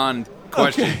boat pond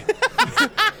question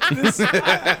This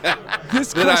that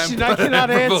question I cannot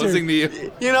proposing answer. to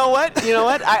you. You know what?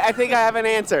 I think I have an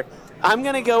answer. I'm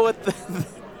gonna go with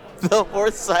the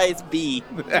horse-sized bee.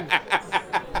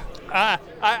 I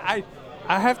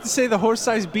have to say the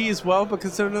horse-sized bee as well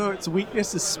because I know its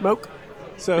weakness is smoke.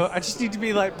 So I just need to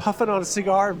be like puffing on a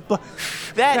cigar. And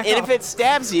And if it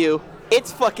stabs you,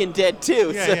 it's fucking dead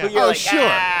too. Yeah, so yeah. you're Oh, like,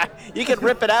 sure. you can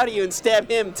rip it out of you and stab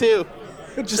him too.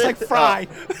 just like Fry.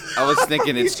 I was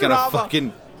thinking it's gonna Futurama.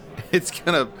 fucking, it's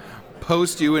gonna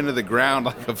post you into the ground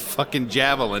like a fucking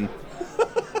javelin.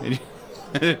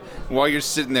 And while you're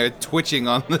sitting there twitching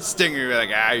on the stinger, you're like,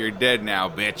 you're dead now,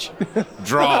 bitch.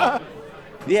 Draw.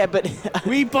 Yeah, but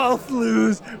We both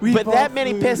lose. but that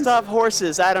many pissed off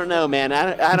horses, I don't know, man.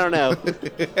 I don't know.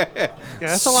 Yeah,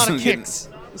 that's a lot of Getting- kicks.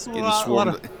 That's a getting lot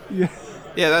swarmed. of yeah,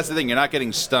 Yeah, that's the thing. You're not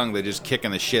getting stung. They're just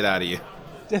kicking the shit out of you.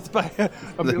 death by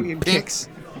a million Pink. kicks.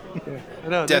 Yeah, I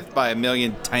know. Death by a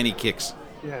million tiny kicks.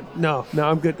 Yeah. No,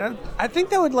 I'm good. I think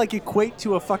that would like equate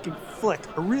to a fucking flick,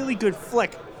 a really good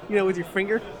flick. You know, with your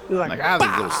finger. You're like, these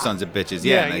little sons of bitches.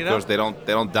 Yeah, and you of know? course they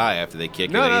don't die after they kick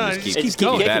No, you. They no, just no, keep, They just keep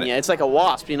keep going. at kicking it. you. It's like a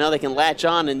wasp, you know. They can latch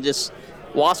on and just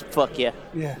wasp fuck you.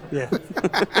 yeah.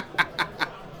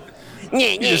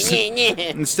 just-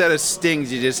 Instead of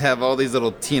stings, you just have all these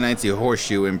little teeny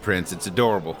horseshoe imprints. It's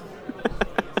adorable.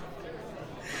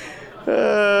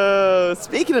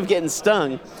 Speaking of getting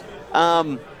stung,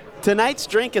 tonight's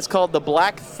drink is called the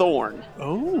Black Thorn.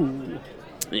 Oh.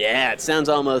 Yeah, it sounds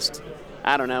almost,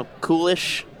 I don't know,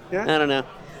 coolish. Yeah. I don't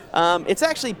know. It's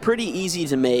actually pretty easy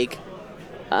to make.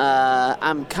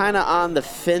 I'm kind of on the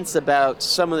fence about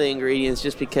some of the ingredients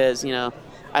just because, you know,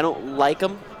 I don't like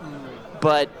them.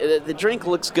 But the drink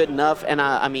looks good enough, and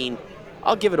I mean,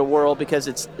 I'll give it a whirl because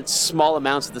it's small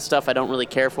amounts of the stuff I don't really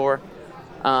care for.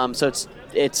 So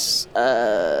it's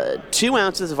 2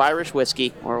 ounces of Irish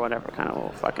whiskey or whatever kind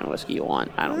of fucking whiskey you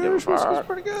want. I don't give a Irish whiskey's fuck.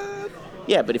 pretty good.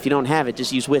 Yeah, but if you don't have it,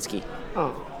 just use whiskey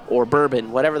Oh. or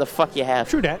bourbon, whatever the fuck you have.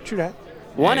 True that.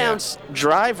 1 Yeah. ounce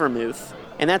dry vermouth,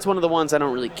 and that's one of the ones I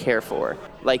don't really care for.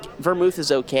 Like, vermouth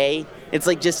is okay. It's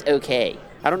like just okay.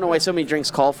 I don't know why so many drinks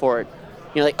call for it.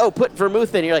 You're like, oh, put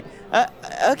vermouth in. You're like,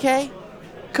 okay,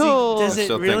 cool. Does I it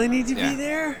still really think- need to yeah. be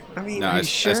there? I mean, No, are I you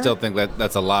sure? still think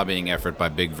that's a lobbying effort by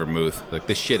Big Vermouth. Like,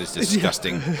 this shit is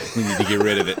disgusting. We need to get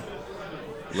rid of it.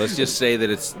 Let's just say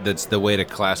that that's the way to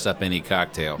class up any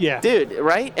cocktail. Yeah. Dude,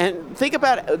 right? And think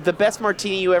about it, the best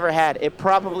martini you ever had. It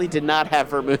probably did not have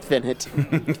vermouth in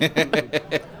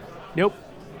it. Nope.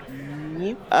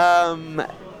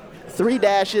 3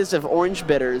 dashes of orange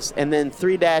bitters, and then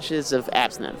 3 dashes of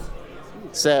absinthe.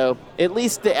 So at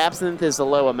least the absinthe is a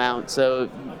low amount. So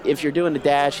if you're doing a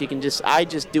dash, I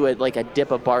just do it like a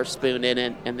dip a bar spoon in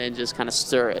it and then just kind of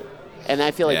stir it. And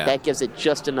I feel like Yeah. that gives it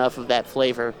just enough of that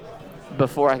flavor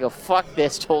before I go, fuck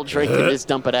this whole drink and just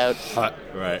dump it out.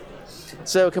 Right.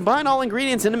 So combine all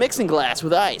ingredients in a mixing glass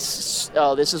with ice.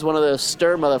 Oh, this is one of those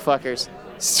stir motherfuckers.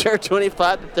 Stir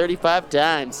 25 to 35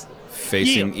 times.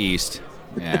 Facing east.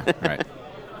 Yeah, right.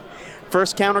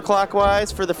 First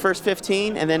counterclockwise for the first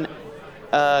 15, and then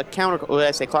what did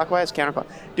I say? Clockwise,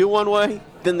 counterclockwise. Do one way,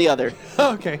 then the other.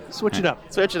 Okay. Switch it up.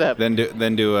 Switch it up. Then do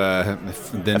a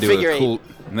figure cool.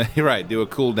 Right. Do a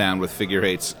cool down with figure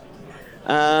eights.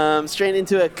 Straight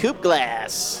into a coupe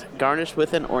glass, garnished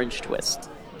with an orange twist.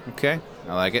 Okay,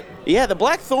 I like it. Yeah, the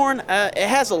Blackthorn, it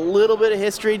has a little bit of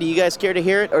history. Do you guys care to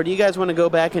hear it, or do you guys want to go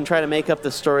back and try to make up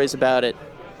the stories about it?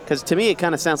 Because to me, it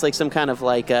kind of sounds like some kind of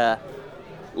like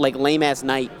lame ass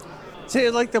night. See,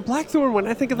 like the Blackthorn, when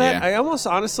I think of that, Yeah. I almost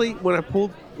honestly, when I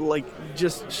pulled like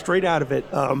just straight out of it,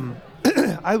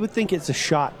 I would think it's a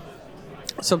shot,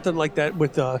 something like that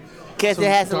with Because some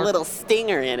it has dark- a little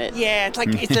stinger in it. Yeah, it's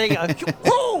like a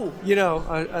whoo! You know,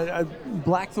 a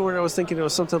Blackthorn. I was thinking it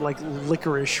was something like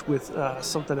licorice with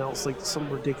something else, like some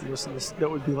ridiculousness. That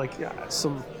would be like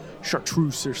some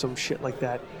chartreuse or some shit like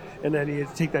that. And then you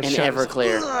take that And shot.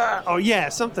 Everclear. Oh yeah,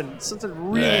 something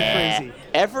really Yeah. crazy.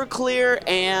 Everclear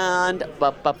and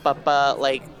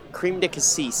like creme de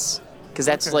cassis, because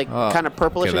that's Okay. like kind of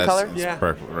purplish in color. Yeah.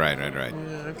 Purple. Right.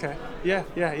 Yeah, okay. Yeah.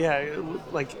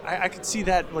 Like I could see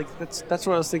that. Like that's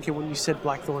what I was thinking when you said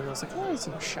Blackthorn. I was like, oh, is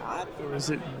it a shot or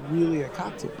is it really a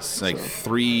cocktail? It's like So-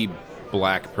 3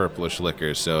 black purplish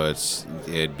liquors, so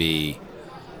it'd be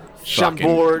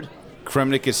Chambord.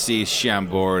 Creme de Cassis,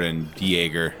 Chambord, and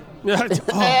Jaeger. Oh, Yeah,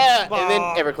 and then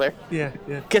oh. Everclear, Yeah.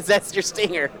 because that's your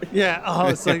stinger. Yeah. Oh,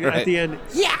 it's like Right. at the end.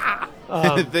 Yeah.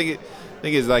 The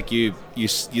thing is, like you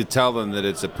tell them that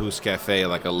it's a Pousse Cafe,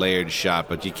 like a layered shot,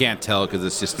 but you can't tell because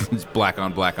it's black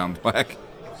on black on black.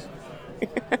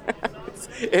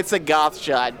 It's a goth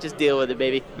shot. Just deal with it,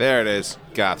 baby. There it is,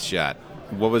 goth shot.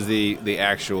 What was the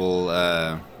actual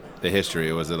the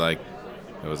history? Was it like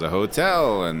it was a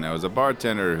hotel and there was a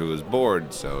bartender who was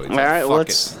bored, so he's All like, right, fuck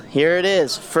let's. Here it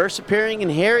is. First appearing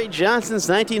in Harry Johnson's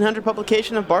 1900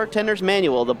 publication of Bartender's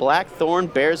Manual, the Blackthorn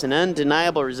bears an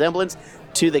undeniable resemblance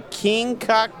to the king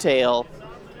cocktail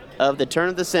of the turn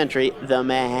of the century, the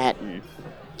Manhattan.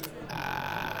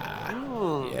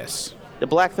 it. Yes. The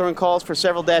Blackthorn calls for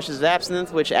several dashes of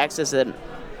absinthe, which acts as an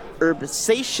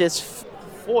herbaceous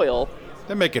foil.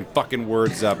 They're making fucking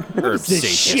words up. This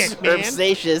Herbaceous. shit, man.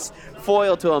 Herbaceous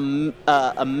foil to a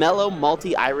mellow,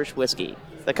 malty Irish whiskey.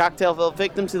 The cocktail fell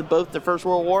victim to both the First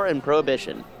World War and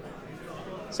Prohibition.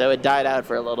 So it died out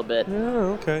for a little bit.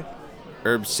 Oh, okay.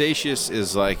 Herbaceous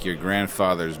is like your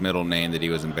grandfather's middle name that he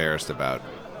was embarrassed about.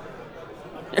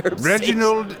 Herbaceous.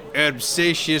 Reginald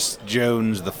Herbaceous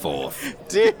Jones the Fourth.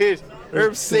 Dude,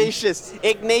 Herbaceous.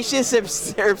 Ignatius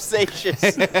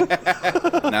Herbaceous.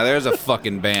 Now there's a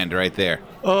fucking band right there.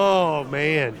 Oh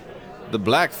man. The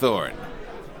Blackthorn.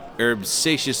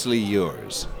 Herbsaciously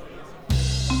yours.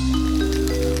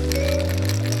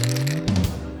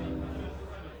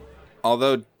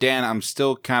 Although, Dan, I'm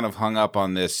still kind of hung up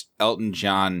on this Elton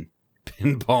John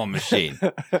pinball machine.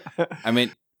 I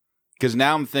mean, because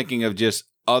now I'm thinking of just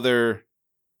other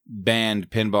band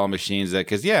pinball machines that,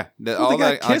 because all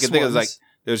that I can think of is like,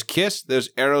 there's Kiss, there's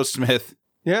Aerosmith.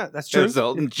 Yeah, that's true. There's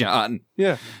Elton John.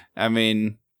 Yeah. I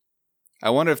mean, I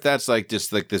wonder if that's like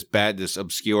just like this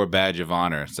obscure badge of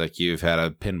honor. It's like you've had a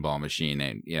pinball machine,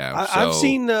 and I've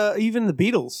seen even the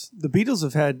Beatles. The Beatles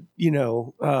have had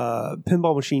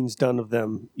pinball machines done of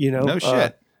them. No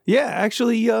shit. Yeah,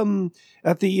 actually,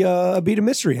 at the Abita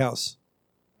Mystery House,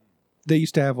 they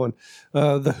used to have one.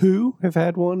 The Who have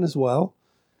had one as well.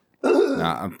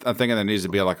 I'm thinking there needs to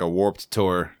be like a Warped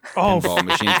Tour pinball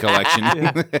machine collection.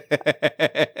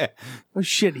 Oh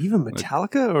shit! Even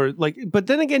Metallica, or like, but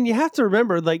then again, you have to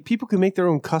remember, like, people can make their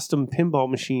own custom pinball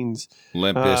machines.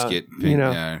 Limp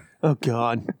Bizkit, Oh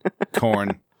god,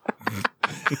 Korn,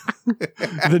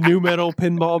 the new metal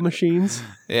pinball machines.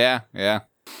 Yeah.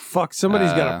 Fuck,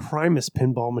 somebody's got a Primus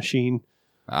pinball machine.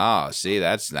 Oh, see,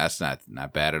 that's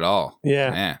not bad at all.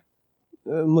 Yeah.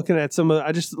 I'm looking at some of.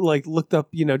 I just looked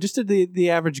up, just did the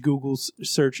average Google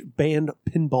search band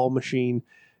pinball machine,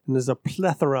 and there's a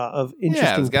plethora of interesting.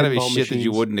 Yeah, there's got to be shit machines that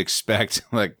you wouldn't expect.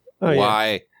 Like,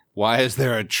 why is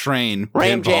there a train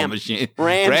Ram pinball Jam machine?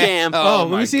 Ram Jam. Oh,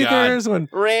 let me see if there is one.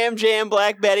 Ram Jam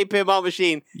Black Betty pinball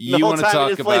machine. The You whole wanna time talk I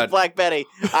just played about- Black Betty.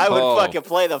 I would fucking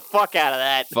play the fuck out of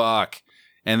that. Fuck.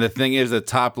 And the thing is, the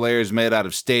top layer is made out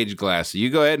of stage glass. So you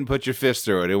go ahead and put your fist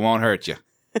through it. It won't hurt you.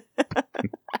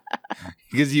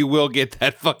 Because you will get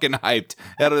that fucking hyped.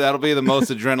 That'll be the most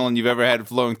adrenaline you've ever had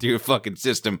flowing through your fucking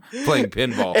system playing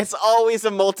pinball. It's always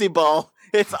a multi-ball.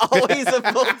 It's always a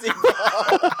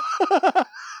multi-ball.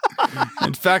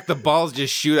 In fact, the balls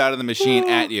just shoot out of the machine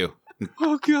at you.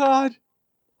 Oh god.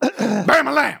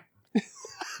 Bam-a-lam!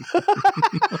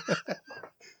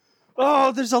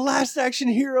 Oh, there's a Last Action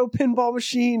Hero pinball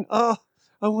machine. Oh,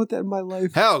 I want that in my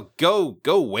life. Hell, go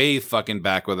way fucking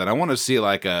back with it. I want to see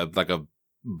like a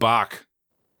Bach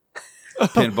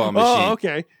pinball machine. Oh,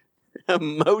 okay. A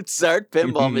Mozart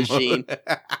pinball machine.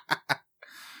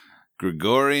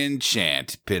 Gregorian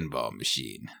chant pinball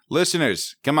machine.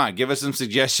 Listeners, come on, give us some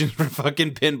suggestions for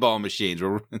fucking pinball machines.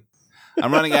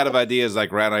 I'm running out of ideas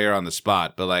like right here on the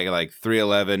spot, but like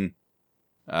 311,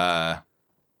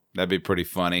 that'd be pretty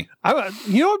funny.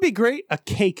 You know what would be great? A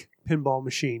cake pinball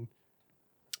machine.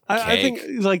 I think,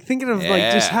 like, thinking of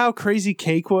like just how crazy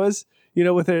Cake was,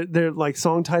 with their like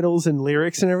song titles and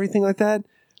lyrics and everything like that.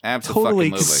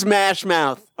 Absolutely. Smash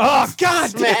Mouth. Oh god,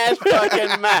 Smash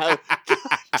fucking Mouth.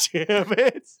 damn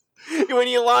it! When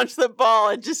you launch the ball,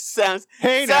 it just sounds.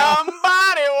 Hey, now.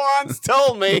 Somebody once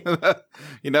told me.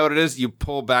 You know what it is? You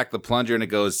pull back the plunger and it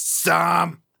goes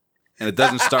some, and it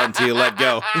doesn't start until you let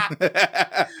go.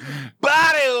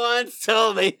 Body once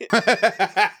told me.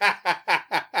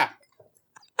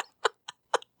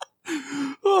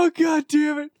 Oh god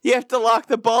damn it! You have to lock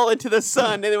the ball into the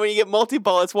sun, and then when you get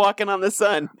multi-ball, it's walking on the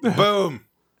sun. Boom.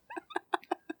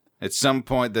 At some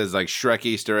point, there's like Shrek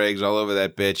Easter eggs all over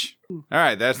that bitch. All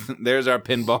right, there's our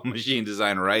pinball machine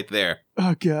design right there.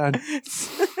 Oh god.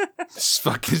 It's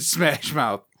fucking Smash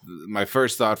Mouth. My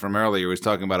first thought from earlier was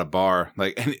talking about a bar.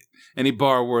 Like any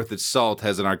bar worth its salt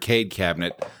has an arcade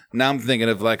cabinet. Now I'm thinking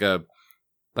of like a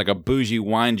bougie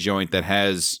wine joint that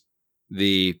has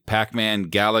the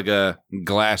Pac-Man Galaga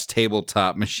glass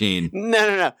tabletop machine.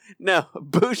 No.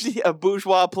 A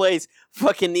bourgeois place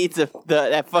fucking needs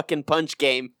that fucking punch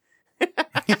game.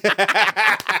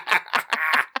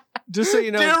 Just so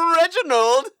you know, Dear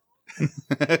Reginald,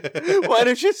 why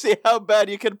don't you see how bad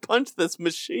you can punch this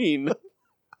machine?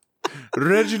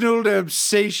 Reginald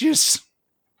Absatius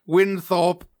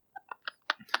Winthorpe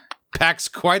packs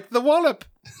quite the wallop.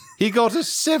 He got a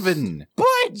 7.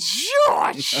 By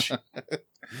George!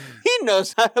 He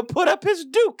knows how to put up his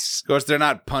dukes. Of course, they're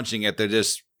not punching it. They're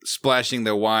just splashing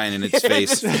their wine in its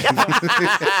face.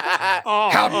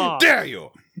 How dare you!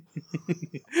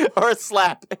 Or a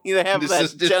slap. They have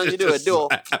that challenge you to a duel.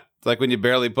 It's like when you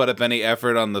barely put up any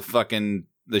effort on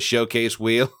the showcase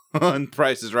wheel on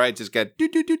Price is Right. Just got do.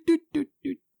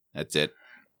 That's it.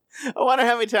 I wonder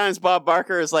how many times Bob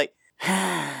Barker is like,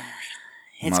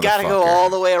 it's got to go all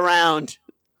the way around.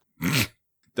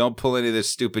 Don't pull any of this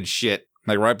stupid shit.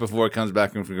 Like right before it comes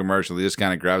back from commercial, he just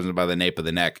kind of grabs him by the nape of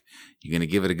the neck. You're going to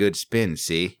give it a good spin,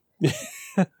 see?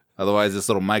 Otherwise, this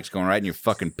little mic's going right in your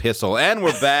fucking piss hole. And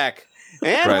we're back.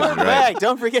 And we're back.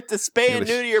 Don't forget to spay and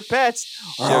neuter your pets.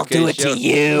 Or I'll do it to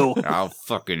you. I'll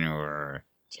fucking...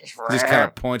 Just kind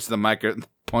of points the mic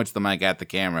points the mic at the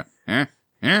camera. Huh?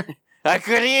 Huh? I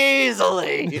could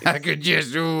easily. I could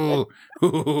just. Ooh.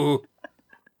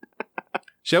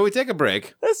 Shall we take a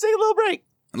break? Let's take a little break.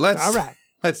 All right.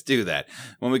 Let's do that.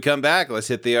 When we come back, let's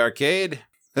hit the arcade.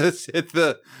 Let's hit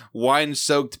the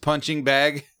wine-soaked punching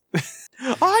bag.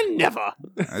 I never.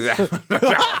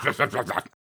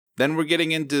 Then we're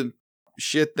getting into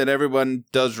shit that everyone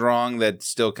does wrong that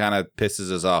still kind of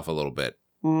pisses us off a little bit.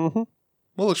 Mm-hmm.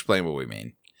 We'll explain what we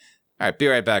mean. All right, be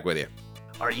right back with you.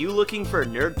 Are you looking for a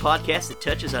nerd podcast that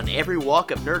touches on every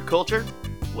walk of nerd culture?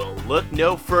 Well, look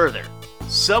no further.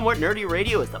 Somewhat Nerdy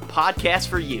Radio is the podcast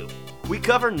for you. We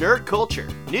cover nerd culture,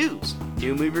 news,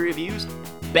 new movie reviews,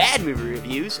 bad movie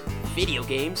reviews, video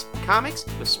games, comics,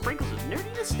 with sprinkles of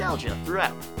nerdy nostalgia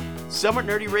throughout. Somewhat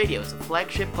Nerdy Radio is the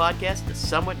flagship podcast of the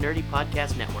Somewhat Nerdy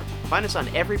Podcast Network. Find us on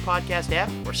every podcast app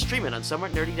or stream it on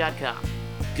somewhatnerdy.com.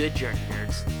 Good journey,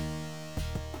 nerds.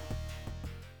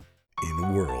 In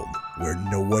a world where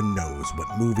no one knows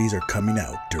what movies are coming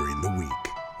out during the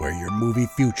week, where your movie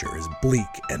future is bleak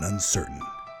and uncertain,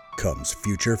 comes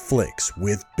Future Flicks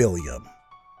with Billiam.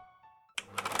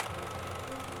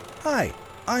 Hi,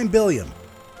 I'm Billiam.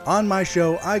 On my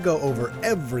show, I go over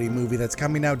every movie that's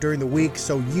coming out during the week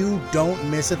so you don't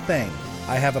miss a thing.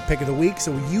 I have a pick of the week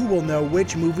so you will know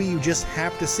which movie you just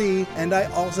have to see, and I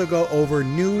also go over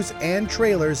news and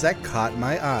trailers that caught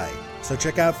my eye. So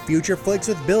check out Future Flicks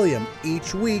with Billiam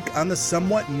each week on the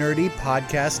Somewhat Nerdy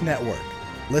Podcast Network.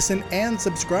 Listen and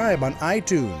subscribe on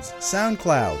iTunes,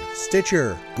 SoundCloud,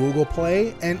 Stitcher, Google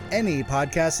Play, and any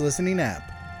podcast listening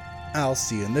app. I'll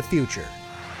see you in the future.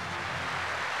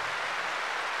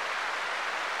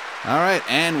 All right,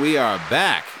 and we are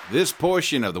back. This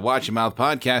portion of the Watch Your Mouth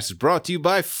podcast is brought to you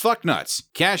by Fucknuts.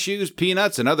 Cashews,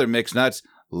 peanuts, and other mixed nuts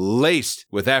laced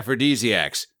with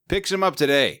aphrodisiacs. Pick some up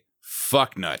today.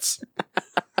 Fucknuts.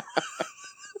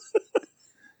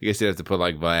 You guess you have to put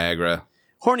like Viagra.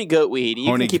 Horny goat weed. You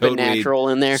Horny can keep it goat weed, natural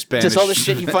in there. Spanish- Just all the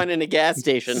shit you find in a gas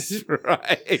station.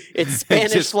 Right. It's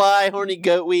Spanish Just fly, horny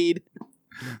goat weed,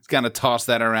 kind of toss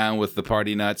that around with the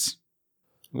party nuts.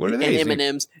 What are and they?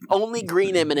 M&Ms. Only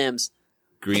green M&Ms.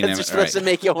 Green Because they're supposed to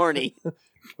make you horny.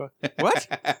 What?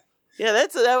 Yeah,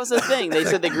 that was the thing. They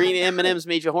said the green M&Ms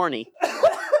made you horny.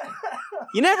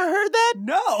 You never heard that?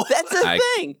 No. That's a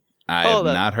thing. I have Hold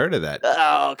on. not heard of that.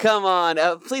 Oh, come on.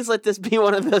 Please let this be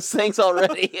one of those things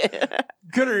already.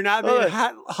 Good or not, Oh. being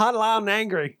hot, loud, and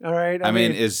angry. All right. I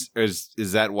mean, is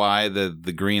that why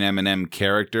the green M&M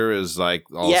character is like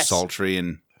all Yes. sultry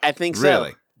and I think so.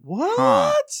 really? what?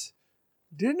 Huh.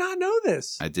 Did not know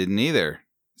this. I didn't either.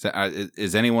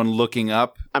 Is anyone looking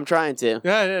up I'm trying to.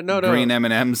 Yeah, no. green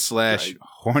M&M /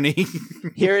 horny?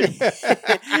 Here it is.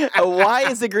 Why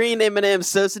is the green M&M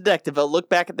so seductive? I'll look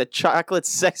back at the chocolate's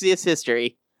sexiest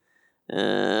history.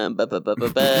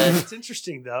 It's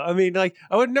interesting though. I mean, like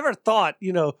I would never thought,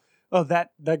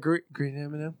 that green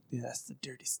M&M. Yeah, that's the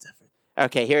dirty stuff.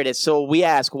 Okay, here it is. So we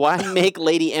ask, why make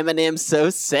Lady M&M so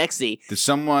sexy? Did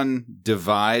someone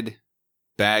divide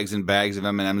bags and bags of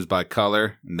M&Ms by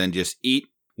color and then just eat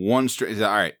one straight? All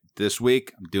right, this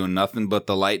week I'm doing nothing but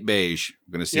the light beige.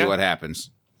 I'm going to see Yeah. what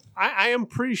happens. I am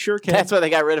pretty sure, Ken. That's why they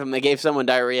got rid of them. They gave someone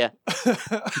diarrhea.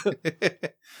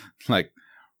 Like,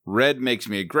 red makes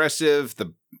me aggressive.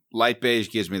 The light beige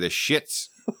gives me the shits.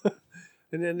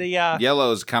 And then the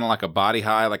Yellow is kind of like a body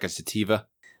high, like a sativa.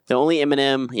 The only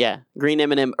M&M, green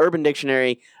M&M, Urban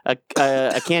Dictionary, a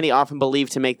candy often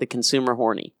believed to make the consumer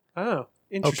horny. oh,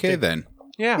 interesting. Okay, then.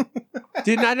 Yeah,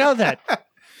 did not know that.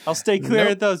 I'll stay clear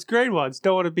Nope. of those green ones.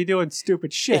 Don't want to be doing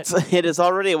stupid shit. It is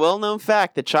already a well-known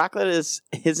fact that chocolate is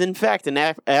in fact an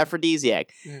aphrodisiac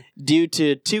Yeah. due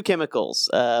to two chemicals,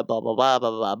 blah, blah, blah, blah,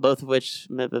 blah, blah, both of which...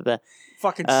 Blah, blah, blah.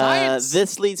 Fucking science.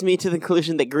 This leads me to the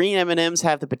conclusion that green M&Ms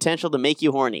have the potential to make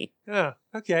you horny. Yeah,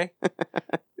 okay.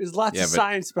 There's lots Yeah, of but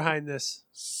science behind this.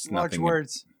 It's Large nothing-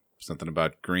 words. Something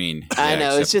about green. I Yeah,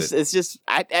 know, it's except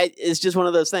it's just one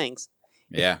of those things.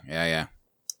 that- Yeah.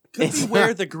 Could It's be where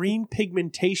not- the green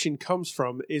pigmentation comes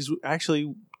from is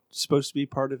actually supposed to be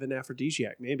part of an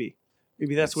aphrodisiac. Maybe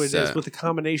that's what it It's, is with the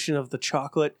combination of the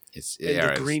chocolate It's and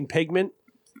yeah, the green pigment.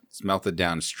 It's melted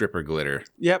down stripper glitter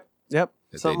Yep. that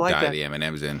Something they like dye that. the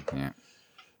M&Ms in.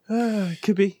 Yeah.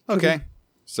 Could be. Could Okay. be.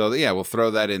 So yeah, we'll throw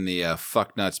that in the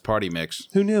fuck nuts party mix.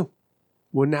 Who knew?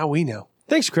 Well, now we know.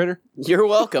 Thanks, Critter. You're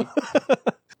welcome.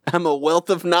 I'm a wealth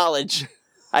of knowledge,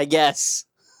 I guess.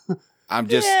 I'm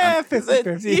just Yeah, I'm-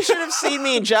 50-50. You should have seen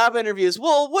me in job interviews.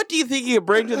 Well, what do you think you could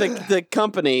bring to the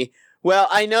company? Well,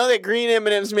 I know that green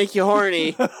M&Ms make you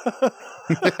horny.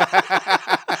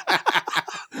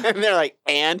 And they're like,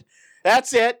 and?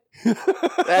 That's it.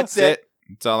 That's it.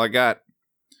 That's all I got.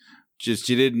 Just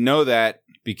you didn't know that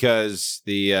because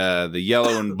the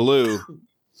yellow and blue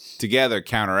together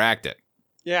counteract it.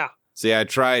 Yeah. See, I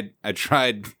tried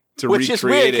to Which is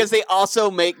weird recreate because it. they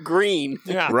also make green.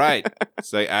 Yeah. Right.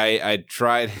 So I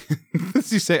tried. Let's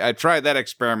just say I tried that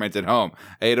experiment at home.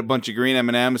 I ate a bunch of green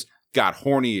M&Ms, got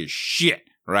horny as shit.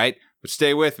 Right. But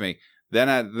stay with me. Then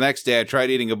the next day I tried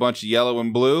eating a bunch of yellow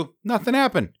and blue. Nothing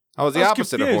happened. I was the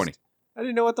opposite of confused. horny. I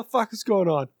didn't know what the fuck is going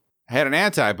on. I had an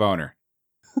anti-boner.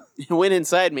 It went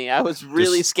inside me. I was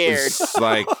really Just- scared. it's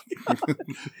like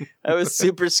I was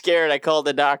super scared. I called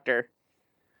the doctor.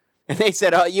 And they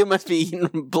said, "Oh, you must be eating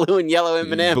blue and yellow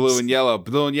M&Ms. blue and yellow.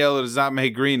 Blue and yellow does not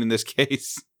make green in this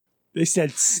case. They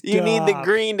said, You need the "Stop."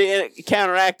 green to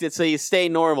counteract it so you stay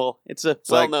normal. It's a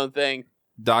like- well-known thing."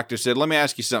 Doctor said, "Let me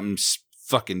ask you something,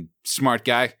 fucking smart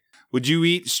guy. Would you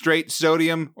eat straight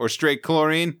sodium or straight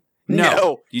chlorine?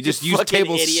 No. You just You use fucking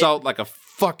table idiot. salt like a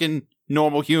fucking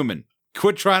normal human.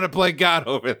 Quit trying to play God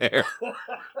over there."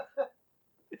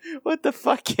 What the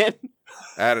fuck, Ken?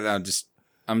 I don't know.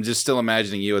 I'm just still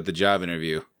imagining you at the job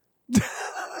interview. God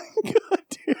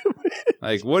damn it.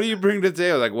 Like, what do you bring to the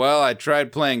table? Like, well, I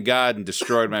tried playing God and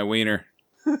destroyed my wiener,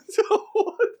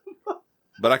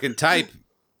 but I can type.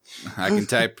 I can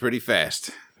type pretty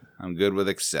fast. I'm good with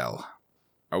Excel.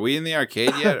 Are we in the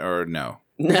arcade yet, or no?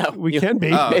 No. We can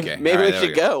be. Oh, Maybe, okay. maybe All right, we there we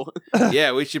should go.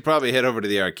 Yeah, we should probably head over to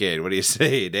the arcade. What do you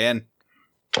say, Dan?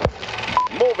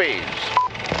 Movies,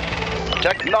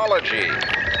 technology,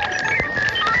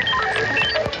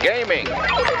 gaming.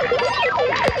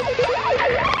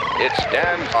 It's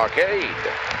Dan's Arcade.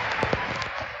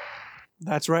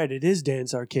 That's right. It is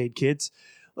Dan's Arcade, kids.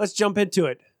 Let's jump into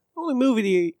it. The only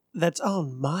movie that's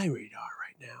on my radar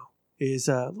right now is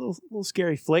a little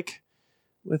scary flick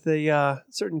with a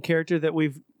certain character that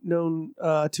we've known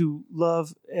to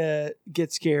love,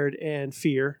 get scared, and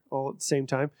fear all at the same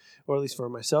time, or at least for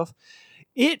myself.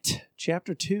 It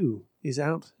Chapter 2 is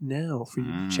out now for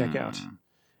you to check out.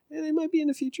 And it might be in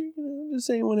the future. I'm just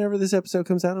saying whenever this episode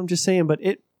comes out, I'm just saying. But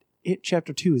it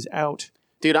Chapter 2 is out.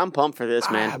 Dude, I'm pumped for this,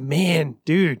 man. Ah, man,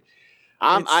 dude.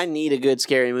 I need a good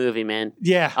scary movie, man.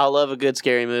 Yeah. I love a good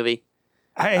scary movie.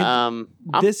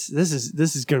 This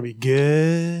is gonna be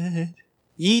good.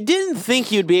 You didn't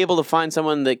think you'd be able to find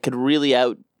someone that could really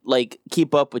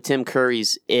keep up with Tim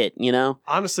Curry's It, you know?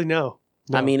 Honestly, no.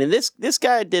 I mean, and this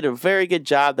guy did a very good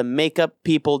job. The makeup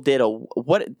people did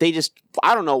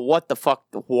I don't know what the fuck,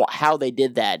 how they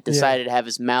did that. Decided to have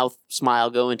his mouth smile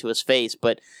go into his face,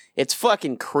 but it's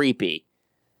fucking creepy.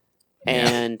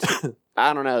 And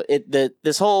I don't know.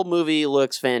 This whole movie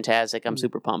looks fantastic. I'm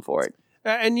super pumped for it.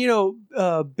 And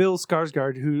Bill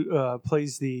Skarsgård, who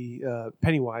plays the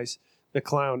Pennywise, the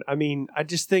clown. I mean, I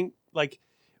just think like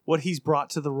what he's brought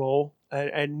to the role,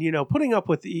 and putting up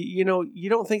with you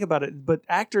don't think about it, but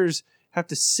actors have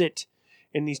to sit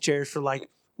in these chairs for like,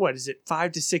 what is it,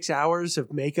 5 to 6 hours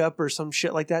of makeup or some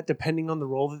shit like that, depending on the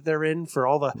role that they're in, for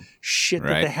all the shit that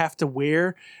Right. they have to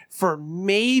wear. For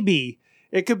maybe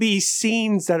it could be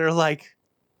scenes that are like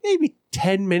maybe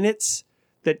 10 minutes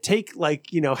that take like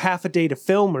half a day to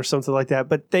film or something like that,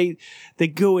 but they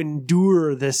go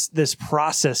endure this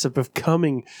process of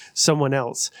becoming someone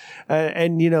else,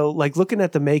 and like looking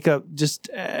at the makeup just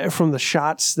from the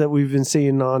shots that we've been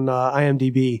seeing on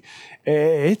IMDb,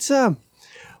 it's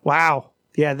wow,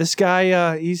 yeah, this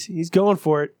guy he's going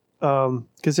for it,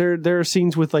 because there are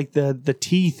scenes with like the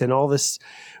teeth and all this,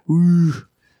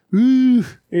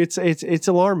 it's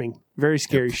alarming, very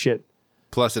scary shit.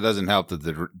 Plus, it doesn't help that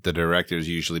the director's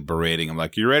usually berating him,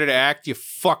 like, "You ready to act, you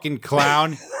fucking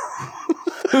clown?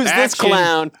 Who's this Action.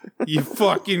 clown? You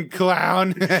fucking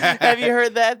clown." Have you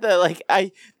heard that?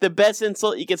 The best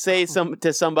insult you could say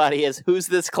to somebody is, "Who's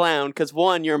this clown?" Because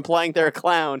one, you're implying they're a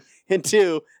clown, and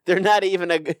two, they're not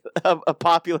even a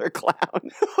popular clown.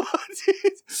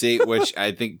 See, which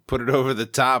I think put it over the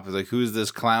top. Is like, "Who's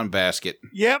this clown basket?"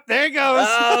 Yep, there it goes.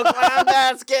 Oh, clown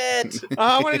basket!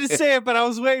 I wanted to say it, but I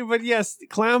was waiting. But yes,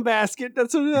 clown basket.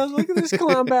 That's what I was looking at. This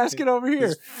clown basket over here.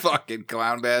 This fucking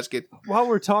clown basket. While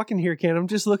we're talking here, Ken, I'm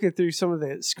just looking through some of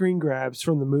the screen grabs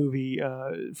from the movie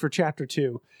for Chapter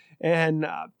 2, and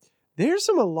there's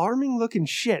some alarming looking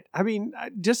shit. I mean,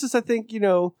 just as I think,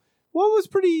 one was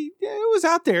pretty. Yeah, it was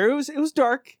out there. It was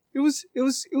dark. It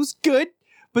was good,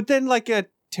 but then like a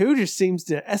 2 just seems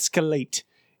to escalate.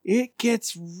 It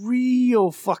gets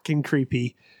real fucking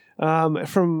creepy.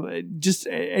 From just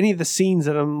any of the scenes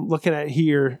that I'm looking at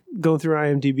here, going through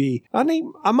IMDb.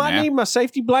 I might need my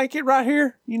safety blanket right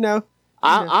here.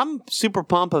 I'm super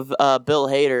pumped of Bill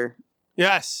Hader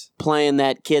Yes. playing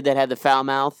that kid that had the foul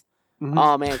mouth. Mhm.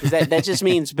 Oh man, because that just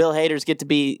means Bill Hader's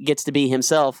gets to be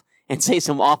himself and say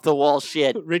some off the wall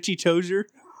shit. Richie Tozier.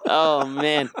 Oh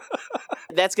man,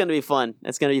 That's going to be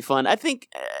fun. I think,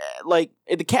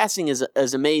 the casting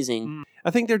is amazing.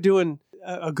 I think they're doing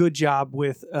a good job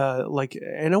with,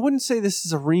 and I wouldn't say this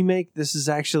is a remake. This is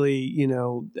actually,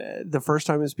 the first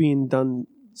time it's being done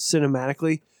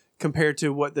cinematically compared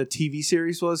to what the TV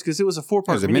series was, because it was a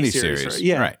 4-part miniseries. Right?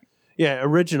 Yeah. Right. Yeah,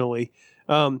 originally.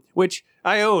 Which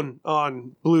I own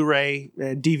on Blu-ray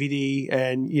and DVD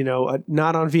and,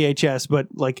 not on VHS, but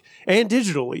and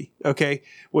digitally. Okay.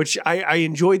 Which I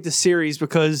enjoyed the series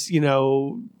because,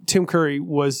 Tim Curry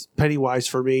was Pennywise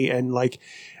for me. And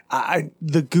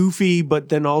the goofy, but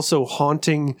then also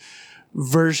haunting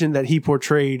version that he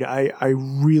portrayed, I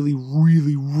really,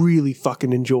 really, really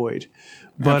fucking enjoyed.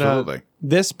 But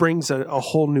this brings a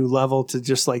whole new level to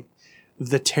just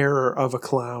the terror of a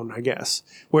clown, I guess.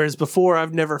 Whereas before,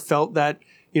 I've never felt that,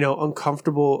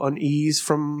 uncomfortable unease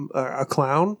from a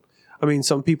clown. I mean,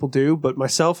 some people do, but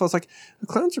myself, I was like, the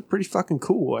clowns are pretty fucking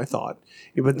cool, I thought.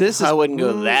 Yeah, but this I wouldn't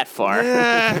go that far.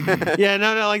 Yeah,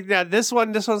 no, like that. This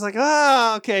one's like,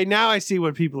 oh, okay, now I see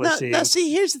what people are seeing. Now,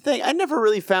 see, here's the thing. I never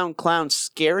really found clowns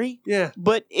scary. Yeah.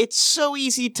 But it's so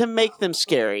easy to make them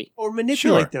scary. Or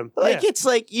manipulate them. It's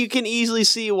you can easily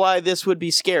see why this would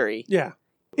be scary. Yeah.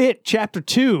 It, Chapter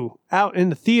 2, out in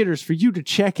the theaters for you to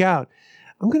check out.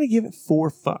 I'm going to give it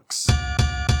 4 fucks.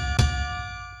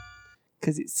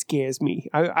 Because it scares me.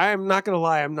 I'm not going to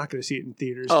lie. I'm not going to see it in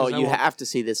theaters. Oh, you have to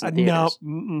see this in theaters.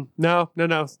 No.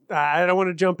 I don't want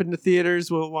to jump into theaters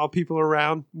while people are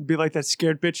around and be like that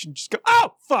scared bitch and just go,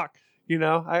 oh, fuck.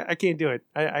 I can't do it.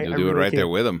 You'll do it right there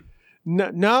with them.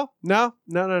 No.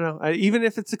 Even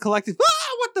if it's a collective,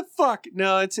 what the fuck?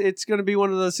 No, it's going to be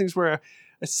one of those things where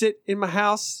I sit in my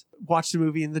house, watch the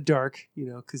movie in the dark,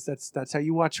 because that's how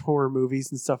you watch horror movies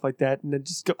and stuff like that. And then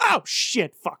just go, oh,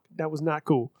 shit, fuck. That was not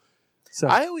cool. So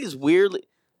I always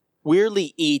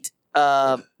weirdly eat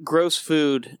gross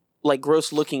food,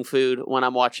 gross looking food when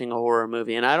I'm watching a horror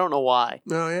movie, and I don't know why.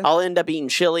 Oh, yeah? I'll end up eating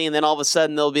chili, and then all of a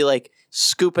sudden they'll be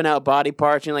scooping out body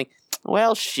parts, and you're like,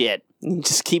 well, shit. You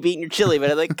just keep eating your chili, but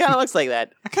it kind of looks like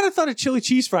that. I kind of thought of chili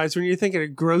cheese fries when you're thinking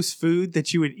of gross food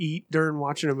that you would eat during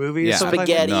watching a movie. Yeah.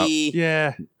 Spaghetti. No.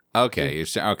 Yeah. Okay.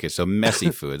 So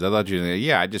messy foods. I thought you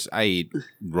were I eat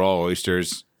raw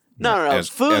oysters. No.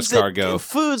 Foods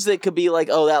that could be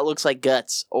that looks like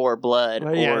guts or blood.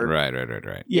 Yeah. Or,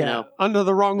 Right. Yeah. Under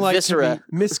the wrong light. Viscera.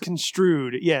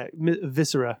 Misconstrued. Yeah.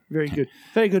 Viscera. Very good.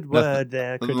 Very good word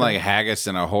there. Like haggis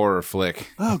in a horror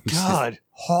flick. Oh, God.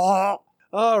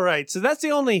 All right. So that's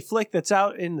the only flick that's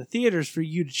out in the theaters for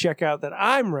you to check out that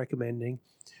I'm recommending.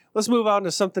 Let's move on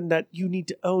to something that you need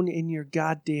to own in your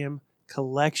goddamn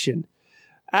collection.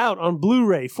 Out on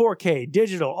Blu-ray, 4K,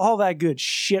 digital, all that good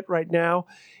shit right now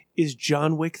is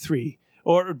John Wick 3,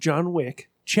 or John Wick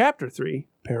Chapter 3,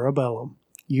 Parabellum.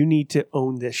 You need to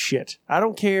own this shit. I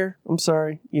don't care. I'm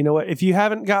sorry. You know what? If you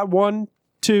haven't got 1,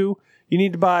 2, you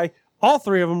need to buy all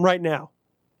 3 of them right now.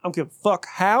 I don't give a fuck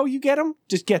how you get them.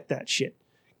 Just get that shit.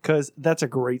 Because that's a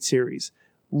great series.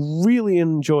 Really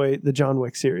enjoy the John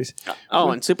Wick series.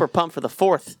 Oh, and super pumped for the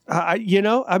 4th.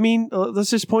 Let's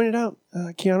just point it out.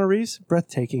 Keanu Reeves,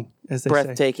 breathtaking, as they say.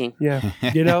 Breathtaking. Yeah.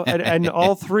 And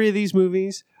all 3 of these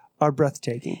movies are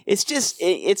breathtaking. It's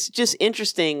just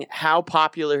interesting how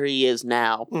popular he is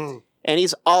now. And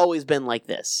he's always been like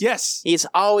this. Yes. He's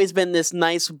always been this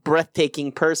nice,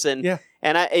 breathtaking person. Yeah.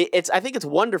 And I think it's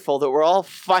wonderful that we're all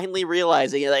finally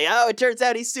realizing it. It turns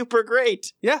out he's super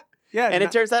great. Yeah. Yeah. And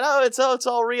it turns out, it's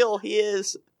all real. He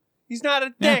is. He's not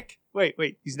a dick. Yeah.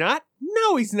 Wait. He's not?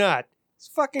 No, he's not. He's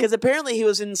fucking. Because apparently he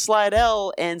was in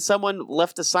Slidell and someone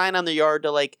left a sign on the yard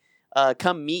to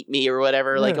come meet me or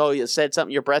whatever. Yeah. You said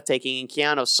something, you're breathtaking. And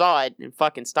Keanu saw it and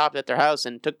fucking stopped at their house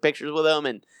and took pictures with them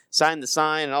and signed the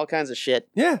sign and all kinds of shit.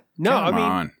 Yeah. No, Come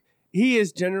on. He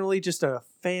is generally just a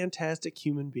fantastic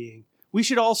human being. We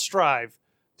should all strive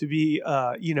to be,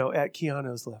 at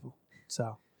Keanu's level.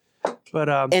 So, but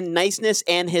and niceness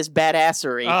and his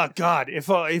badassery. Oh God, if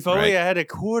only I had a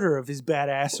quarter of his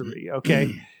badassery.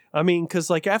 Okay, I mean, because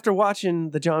after watching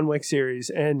the John Wick series,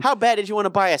 and how bad did you want to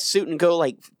buy a suit and go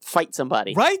fight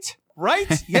somebody? Right.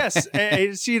 Yes,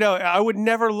 it's I would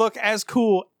never look as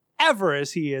cool ever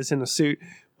as he is in a suit,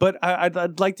 but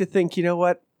I'd like to think, you know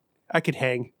what, I could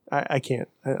hang. I can't.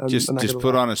 I'm just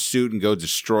put on a suit and go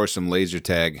destroy some laser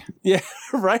tag. Yeah,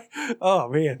 right? Oh,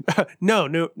 man. No,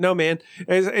 man.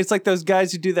 It's like those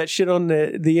guys who do that shit on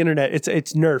the internet.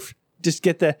 It's Nerf. Just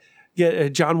get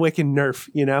John Wick and Nerf,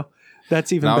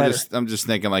 That's even better. I'm just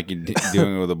thinking you're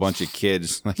doing it with a bunch of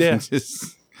kids. Yeah.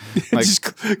 Just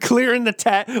clearing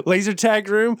the laser tag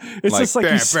room. It's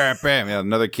just bam, bam. Yeah,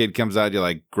 another kid comes out.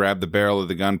 You grab the barrel of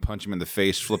the gun, punch him in the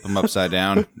face, flip him upside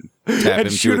down, tap him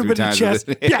shoot 2 or 3 him in times.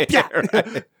 the chest. Yeah.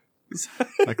 Right.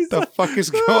 Like, the fuck is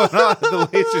going on at the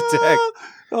laser tag?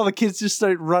 All the kids just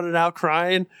start running out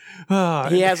crying.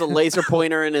 He has a laser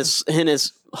pointer in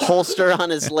his holster on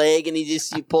his leg, and he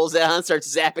pulls it out and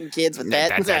starts zapping kids with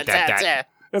that.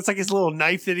 That's like his little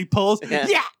knife that he pulls.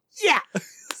 Yeah. Yeah.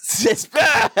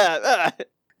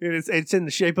 It's in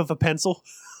the shape of a pencil.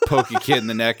 Poke a kid in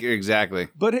the neck. Exactly.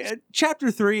 But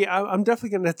chapter 3, I'm definitely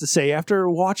going to have to say, after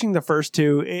watching the first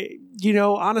two,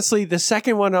 honestly, the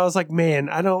second one, I was like, man,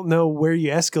 I don't know where you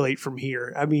escalate from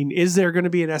here. I mean, is there going to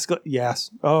be an escalate?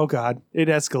 Yes. Oh, God. It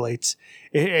escalates.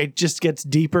 It just gets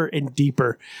deeper and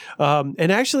deeper.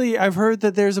 And actually, I've heard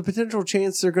that there's a potential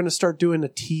chance they're going to start doing a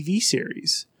TV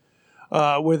series.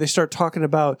 Where they start talking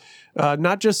about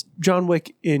not just John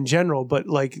Wick in general, but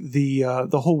like the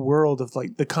whole world of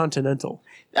like the Continental.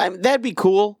 That'd be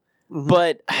cool,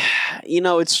 but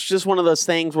it's just one of those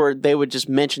things where they would just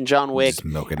mention John Wick. Just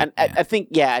milking And it. I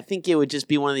think it would just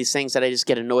be one of these things that I just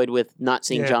get annoyed with not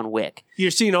seeing John Wick.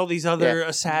 You're seeing all these other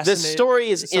assassins. The story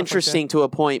is interesting to a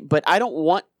point, but I don't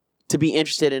want to be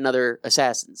interested in other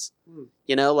assassins.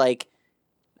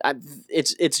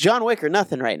 It's John Wick or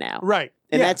nothing right now. Right.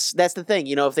 And that's the thing,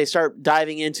 if they start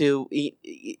diving into,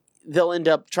 they'll end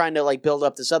up trying to like build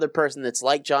up this other person that's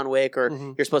like John Wick, or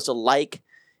you're supposed to like,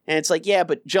 and it's like, yeah,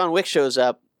 but John Wick shows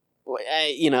up,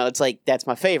 it's like that's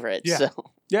my favorite. Yeah. So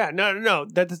Yeah, no,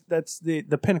 that's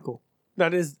the pinnacle.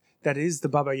 That is the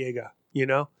Baba Yaga.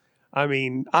 I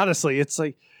mean, honestly, it's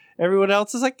like everyone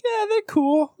else is like, yeah, they're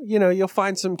cool. You'll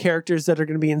find some characters that are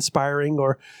going to be inspiring,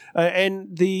 or I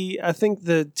think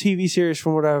the TV series,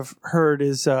 from what I've heard,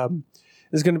 is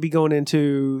going to be going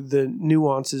into the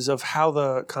nuances of how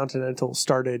the Continental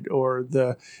started, or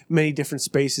the many different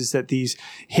spaces that these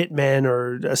hitmen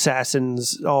or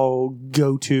assassins all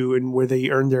go to, and where they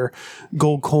earn their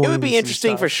gold coins. it would be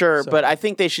interesting for sure, but I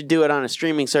think they should do it on a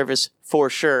streaming service for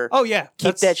sure. Oh yeah,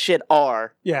 Keep that shit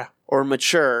R yeah, or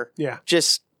mature. yeah.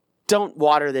 Just don't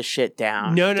water this shit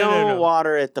down. No. Don't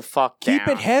water it the fuck down. Keep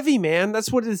it heavy, man.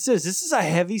 That's what this is. This is a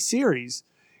heavy series.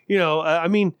 I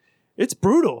mean, it's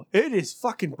brutal. It is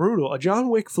fucking brutal. A John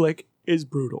Wick flick is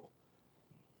brutal.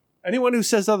 Anyone who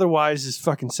says otherwise is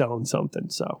fucking selling something.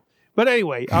 So, but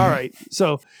anyway, all right.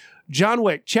 So, John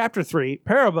Wick Chapter 3,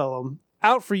 Parabellum,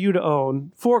 out for you to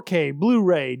own, 4K,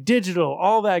 Blu-ray, digital,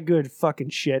 all that good fucking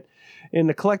shit. In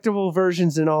the collectible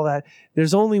versions and all that,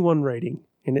 there's only one rating,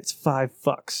 and it's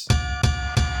 $5.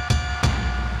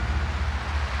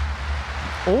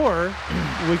 Or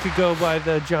we could go by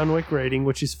the John Wick rating,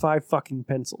 which is 5 fucking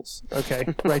pencils. Okay,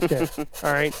 right there.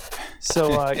 All right.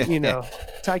 So,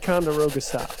 Ticonderoga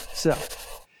style. So,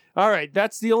 all right,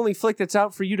 that's the only flick that's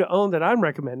out for you to own that I'm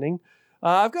recommending.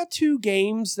 I've got 2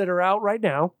 games that are out right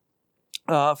now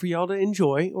for y'all to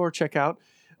enjoy or check out.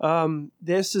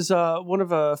 This is one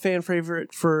of a fan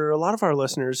favorite for a lot of our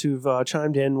listeners who've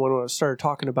chimed in when I started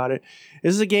talking about it.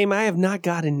 This is a game I have not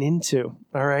gotten into,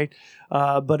 all right?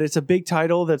 But it's a big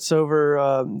title that's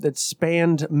that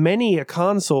spanned many a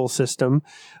console system,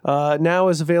 now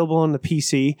is available on the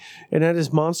PC, and that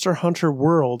is Monster Hunter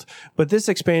World. But this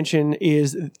expansion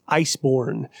is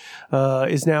Iceborne,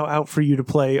 is now out for you to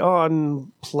play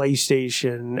on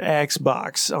PlayStation,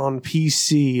 Xbox, on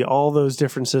PC, all those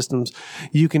different systems.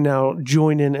 You can now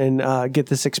join in and get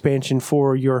this expansion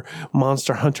for your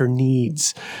Monster Hunter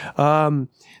needs.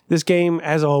 This game,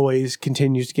 as always,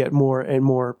 continues to get more and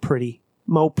more pretty,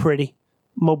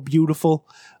 more beautiful,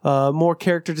 more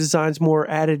character designs, more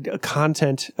added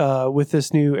content with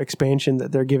this new expansion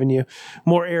that they're giving you,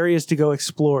 more areas to go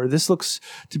explore. This looks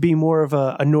to be more of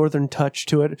a northern touch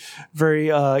to it,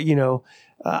 very,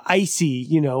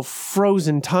 icy,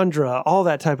 frozen tundra, all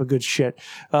that type of good shit.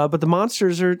 But the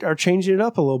monsters are changing it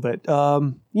up a little bit.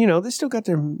 They still got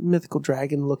their mythical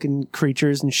dragon looking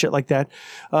creatures and shit like that.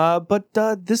 But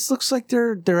this looks like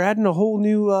they're adding a whole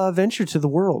new venture to the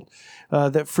world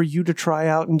that for you to try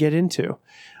out and get into.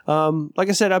 Like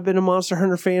I said, I've been a Monster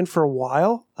Hunter fan for a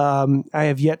while. I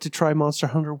have yet to try Monster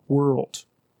Hunter World.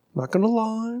 Not gonna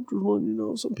lie,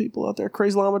 some people out there,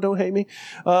 Crazy Llama, don't hate me.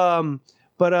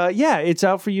 But it's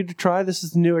out for you to try. This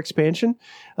is the new expansion.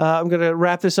 I'm going to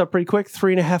wrap this up pretty quick.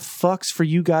 $3.50 for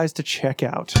you guys to check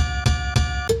out.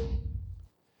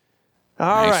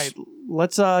 All right.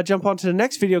 Let's jump on to the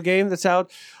next video game that's out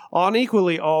on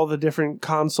equally all the different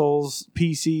consoles,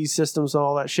 PCs, systems, and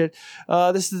all that shit.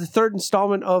 This is the third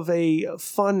installment of a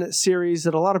fun series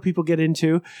that a lot of people get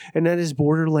into, and that is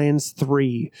Borderlands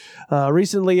 3.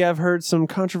 Recently, I've heard some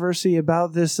controversy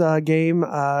about this game.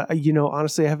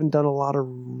 Honestly, I haven't done a lot of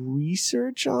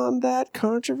research on that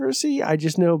controversy. I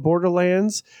just know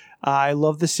Borderlands. I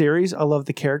love the series. I love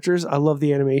the characters. I love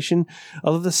the animation. I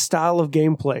love the style of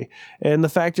gameplay and the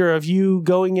factor of you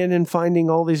going in and finding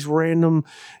all these random,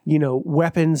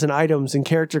 weapons and items and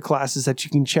character classes that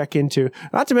you can check into.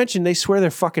 Not to mention, they swear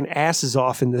their fucking asses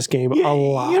off in this game a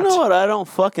lot. You know what I don't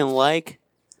fucking like?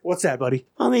 What's that, buddy?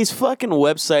 On these fucking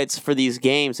websites for these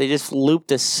games, they just loop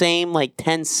the same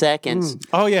 10 seconds.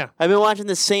 Oh, yeah. I've been watching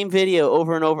the same video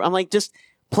over and over. I'm like, just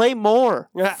play more.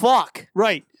 Yeah. Fuck.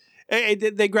 Right.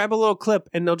 They grab a little clip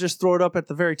and they'll just throw it up at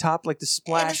the very top like the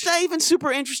splash. And it's not even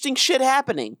super interesting shit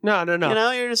happening. No.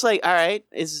 You're just like, all right,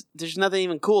 there's nothing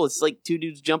even cool. It's like two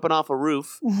dudes jumping off a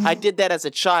roof. I did that as a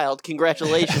child.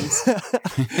 Congratulations.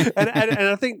 and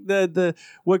I think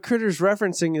what Critter's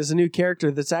referencing is a new character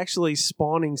that's actually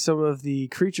spawning some of the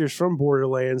creatures from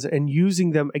Borderlands and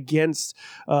using them against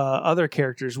other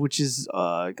characters, which is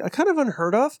kind of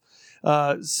unheard of.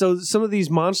 So some of these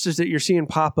monsters that you're seeing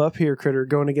pop up here, Critter,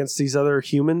 going against these other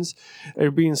humans,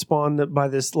 are being spawned by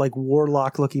this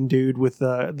warlock looking dude with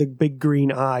the big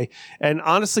green eye. And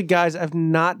honestly, guys, I've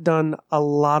not done a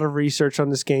lot of research on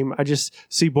this game. I just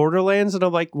see Borderlands and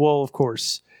I'm like, well, of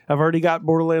course. I've already got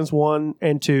Borderlands 1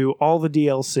 and 2, all the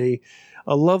DLC.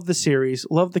 I love the series,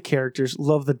 love the characters,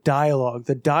 love the dialogue.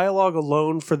 The dialogue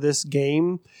alone for this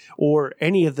game or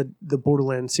any of the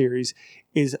Borderlands series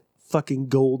is fucking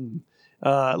golden.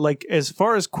 As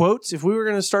far as quotes, if we were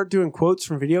going to start doing quotes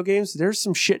from video games, there's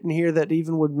some shit in here that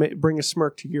even would bring a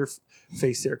smirk to your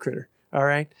face there, Critter. All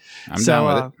right? I'm down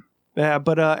with it. Yeah,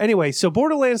 but anyway, so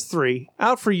Borderlands 3,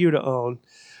 out for you to own.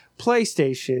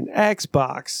 PlayStation,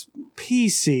 Xbox,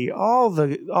 PC, all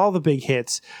the big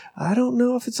hits. I don't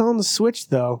know if it's on the Switch,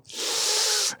 though.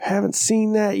 Haven't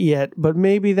seen that yet, but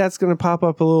maybe that's going to pop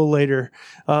up a little later.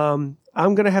 I'm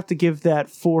going to have to give that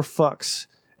 4 fucks.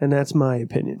 And that's my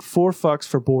opinion. 4 fucks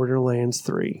for Borderlands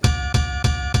 3.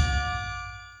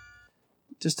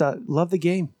 Just love the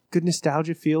game. Good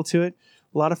nostalgia feel to it.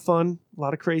 A lot of fun. A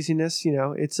lot of craziness.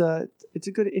 It's a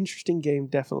good, interesting game,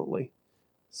 definitely.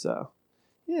 So,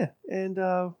 yeah. And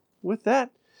with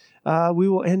that, we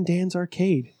will end Dan's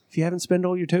Arcade. If you haven't spent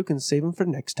all your tokens, save them for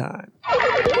next time.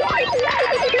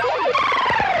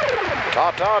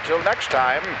 Ta-ta till next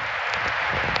time,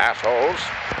 assholes.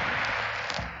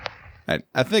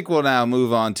 I think we'll now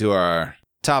move on to our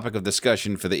topic of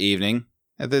discussion for the evening.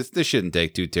 This shouldn't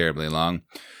take too terribly long.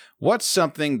 What's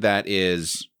something that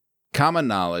is common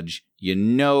knowledge,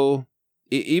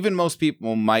 even most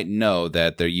people might know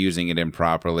that they're using it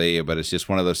improperly, but it's just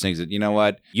one of those things that, you know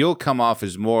what, you'll come off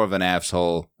as more of an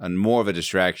asshole and more of a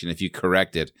distraction if you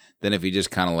correct it than if you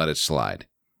just kind of let it slide.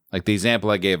 Like the example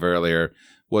I gave earlier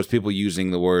was people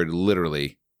using the word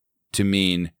literally to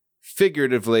mean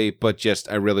figuratively, but just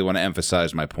I really want to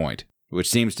emphasize my point, which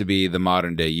seems to be the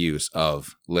modern day use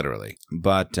of literally.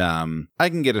 But I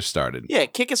can get us started. Yeah,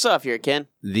 kick us off here, Ken.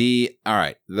 The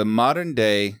modern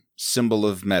day symbol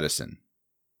of medicine.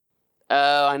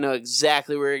 Oh, I know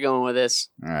exactly where you're going with this.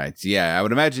 All right. Yeah, I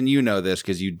would imagine you know this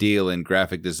because you deal in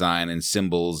graphic design and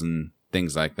symbols and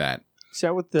things like that. Is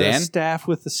that with the staff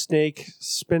with the snake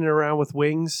spinning around with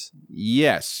wings?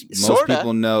 Yes. Sorta. Most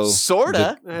people know.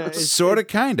 Sorta. Sorta,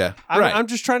 kinda. Right. I'm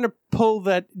just trying to pull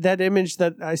that image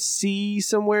that I see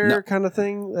somewhere kind of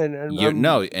thing.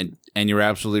 And you're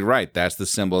absolutely right. That's the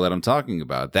symbol that I'm talking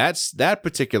about. That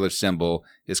particular symbol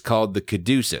is called the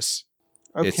caduceus.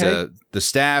 Okay. It's the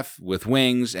staff with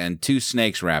wings and 2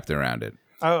 snakes wrapped around it.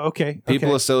 Oh, okay.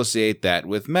 People associate that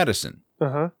with medicine.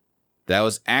 Uh-huh. That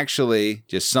was actually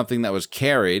just something that was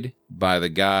carried by the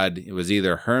god. It was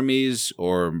either Hermes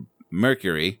or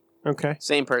Mercury. Okay.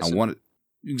 Same person.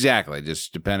 Exactly,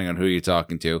 just depending on who you're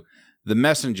talking to. The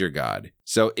messenger god.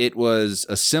 So it was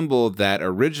a symbol that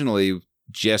originally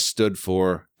just stood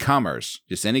for commerce,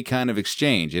 just any kind of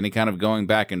exchange, any kind of going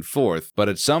back and forth. But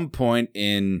at some point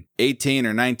in 18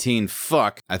 or 19,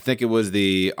 I think it was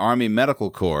the Army Medical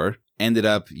Corps, ended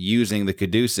up using the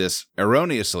caduceus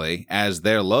erroneously as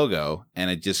their logo,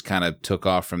 and it just kind of took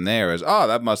off from there as, oh,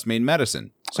 that must mean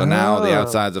medicine. So now the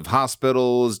outsides of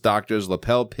hospitals, doctors'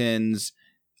 lapel pins,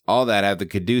 all that have the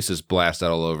caduceus blasted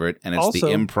all over it, and it's Also,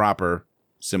 the improper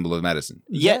symbol of medicine.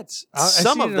 Yet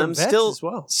some of them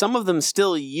some of them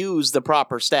still use the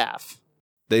proper staff.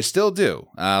 They still do.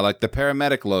 Like the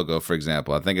paramedic logo, for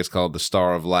example. I think it's called the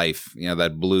Star of Life,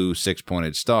 that blue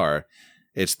 6-pointed star.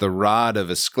 It's the rod of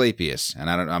Asclepius, and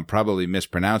I'm probably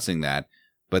mispronouncing that,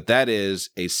 but that is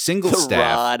a single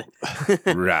staff.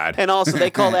 Rod. And also, they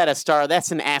call that a star.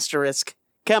 That's an asterisk.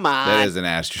 Come on. That is an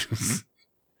asterisk.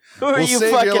 Who are you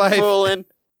fucking fooling?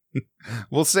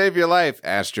 We'll save your life,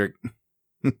 asterisk.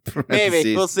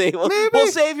 Maybe. We'll see. We'll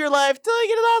save your life till you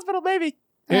get to the hospital, maybe.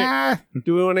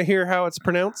 Do we want to hear how it's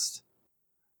pronounced?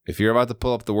 If you're about to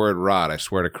pull up the word rod, I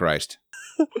swear to Christ.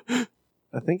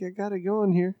 I think I got it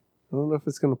going here. I don't know if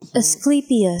it's going to play.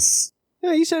 Asclepius.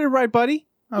 Yeah, you said it right, buddy.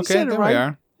 You Okay, said it there right. we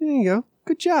are. There you go.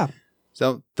 Good job.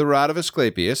 So the rod of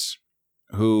Asclepius,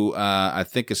 who I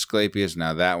think Asclepius,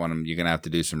 now that one you're going to have to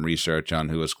do some research on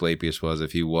who Asclepius was,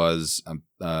 if he was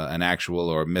an actual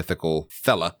or mythical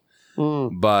fella.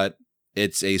 But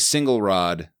it's a single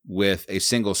rod with a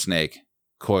single snake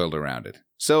coiled around it.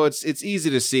 So it's easy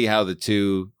to see how the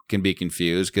two can be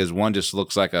confused because one just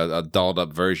looks like a dolled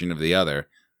up version of the other,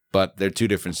 but they're two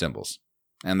different symbols.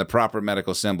 And the proper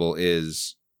medical symbol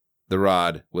is the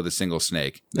rod with a single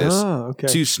snake. This okay.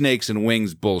 two snakes and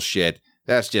wings bullshit.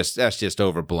 That's just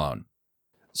overblown.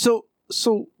 So,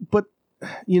 but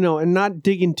and not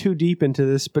digging too deep into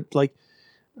this, but like,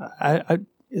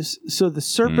 so the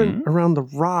serpent around the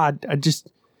rod, I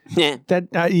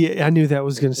knew that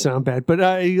was going to sound bad, but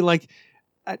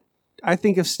I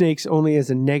think of snakes only as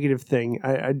a negative thing.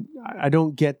 I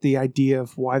don't get the idea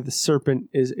of why the serpent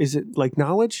is it like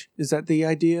knowledge? Is that the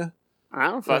idea? I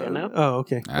don't fucking know. Oh,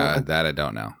 okay. That I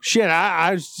don't know. Shit,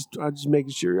 I was just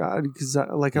making sure because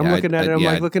I'm looking at it.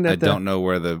 I'm looking at. I don't know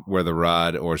where the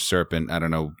rod or serpent. I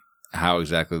don't know how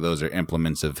exactly those are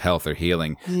implements of health or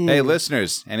healing. Hey,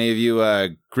 listeners, any of you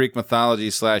Greek mythology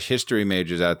 / history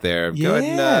majors out there, go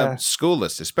ahead and school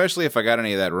us, especially if I got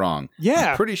any of that wrong.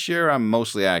 Yeah. I'm pretty sure I'm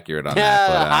mostly accurate on that.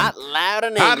 But, hot, loud,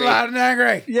 and angry. Hot, loud, and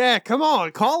angry. Yeah, come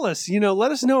on, call us.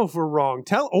 Let us know if we're wrong.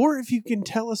 Or if you can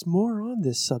tell us more on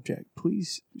this subject,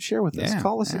 please share with us.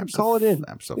 Call us. Call it in.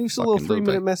 Leave us a little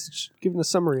 3-minute message giving a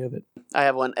summary of it. I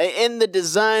have one. In the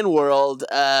design world,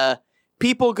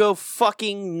 people go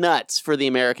fucking nuts for the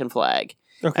American flag.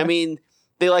 Okay. I mean,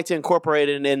 they like to incorporate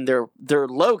it in their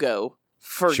logo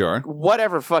for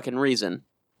whatever fucking reason.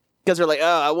 Because they're like,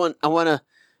 oh, I want to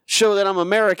show that I'm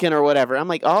American or whatever. I'm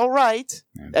like, all right.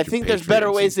 I think there's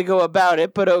better ways to go about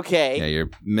it, but okay. Yeah, your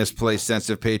misplaced sense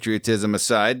of patriotism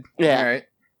aside. Yeah. All right.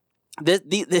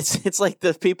 It's like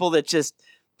the people that just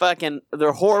fucking,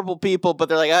 they're horrible people, but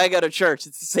they're like, I go to church.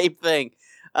 It's the same thing.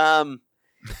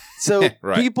 So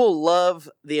people love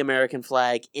the American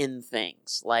flag in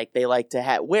things. Like they like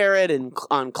to wear it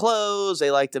on clothes. They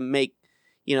like to make,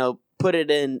 put it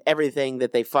in everything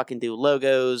that they fucking do.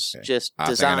 Logos, just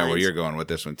designs. I know where you're going with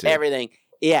this one too. Everything.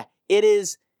 Yeah. It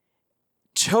is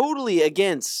totally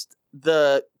against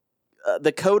the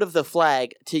code of the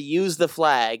flag to use the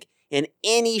flag in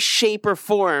any shape or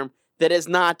form that is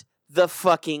not the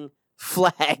fucking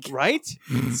flag. Right?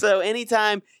 So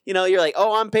anytime, you're like,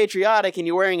 oh, I'm patriotic and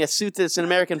you're wearing a suit that's an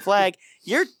American flag,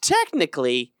 you're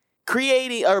technically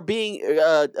creating or being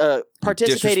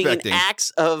participating in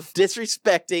acts of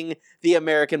disrespecting the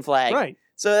American flag. Right.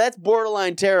 So that's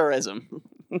borderline terrorism.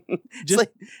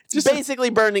 It's basically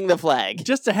burning the flag.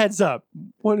 Just a heads up.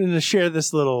 Wanted to share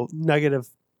this little nugget of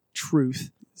truth.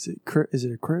 Is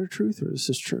it a credit truth or is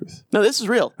this truth? No, this is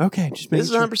real. Okay, just making this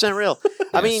is 100% real.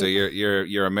 I mean, so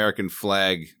your American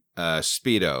flag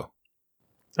Speedo.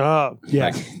 Oh, yeah.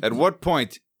 Like, at what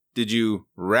point did you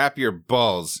wrap your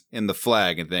balls in the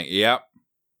flag and think, yep,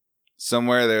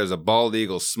 somewhere there's a bald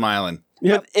eagle smiling?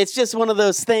 Yep. It's just one of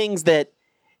those things that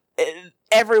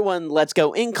everyone lets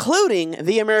go, including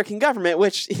the American government,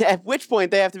 at which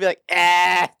point they have to be like,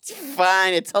 it's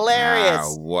fine, it's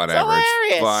hilarious. Whatever,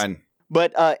 it's fun.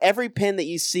 But every pin that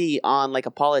you see on like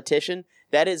a politician,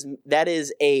 that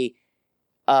is a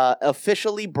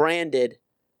officially branded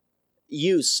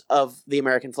use of the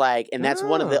American flag, and that's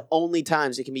one of the only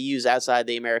times it can be used outside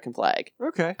the American flag.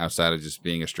 Okay. Outside of just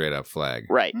being a straight up flag.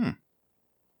 Right. Yeah.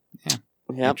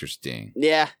 Yep. Interesting.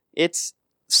 Yeah, it's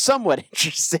somewhat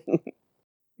interesting.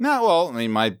 No, well, I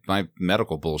mean, my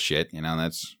medical bullshit,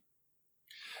 that's...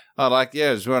 I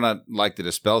just want to like to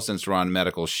dispel since we're on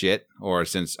medical shit, or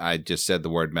since I just said the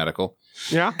word medical.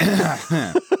 Yeah.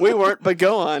 We weren't, but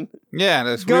go on.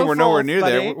 Yeah, we were nowhere near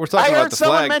there. We're talking about the flag.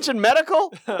 I heard someone mention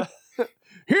medical.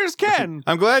 Here's Ken.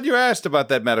 I'm glad you asked about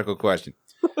that medical question.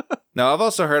 Now, I've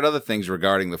also heard other things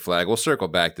regarding the flag. We'll circle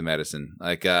back to medicine.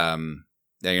 Like, you're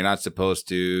not supposed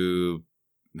to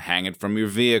hang it from your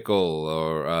vehicle,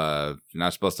 or you're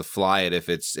not supposed to fly it if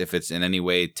it's in any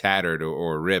way tattered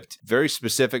or ripped. Very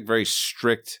specific, very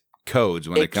strict codes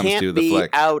when it comes to the flag.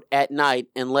 It can't be out at night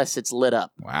unless it's lit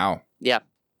up. Wow. Yeah.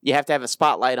 You have to have a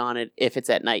spotlight on it if it's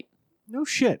at night. No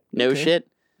shit. No shit.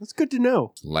 That's good to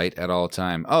know. Light at all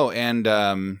time. Oh, and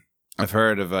I've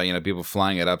heard of people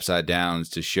flying it upside down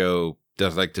to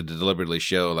deliberately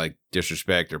show like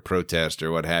disrespect or protest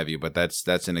or what have you, but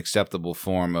that's an acceptable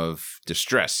form of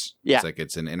distress. Yeah. It's like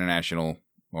it's an international,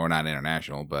 or not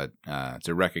international, but it's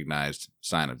a recognized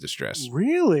sign of distress.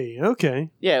 Really? Okay.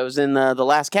 Yeah, it was in the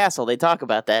Last Castle. They talk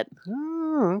about that.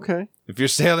 Oh, okay. If you're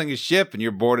sailing a ship and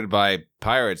you're boarded by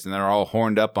pirates and they're all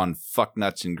horned up on fuck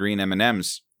nuts and green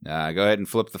M&Ms, go ahead and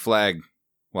flip the flag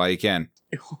while you can.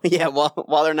 Yeah,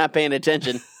 while they're not paying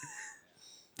attention.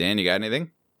 Dan, you got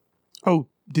anything? Oh,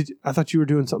 I thought you were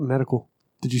doing something medical.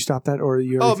 Did you stop that, or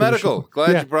you? Oh, medical.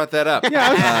 Glad you brought that up.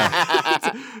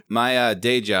 Yeah. My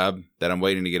day job that I'm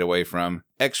waiting to get away from,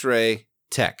 X-ray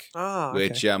tech, okay.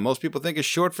 which most people think is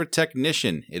short for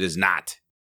technician. It is not.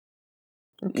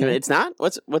 Okay. It's not?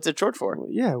 What's it short for?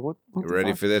 Yeah. What You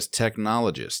ready for this?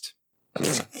 Technologist.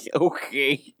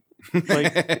 Okay.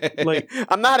 Like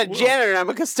I'm not a janitor, I'm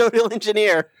a custodial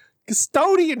engineer.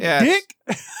 custodian, Yes. dick?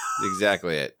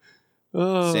 Exactly it.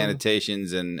 Oh.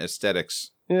 Sanitations and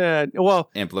aesthetics Yeah. Well,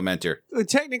 implementer.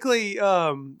 technically,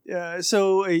 as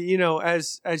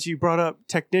you brought up,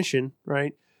 technician,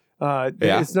 right?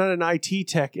 Yeah. It's not an IT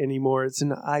tech anymore. It's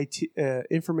an IT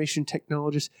information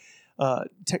technologist. Now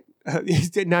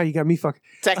you got me fucking.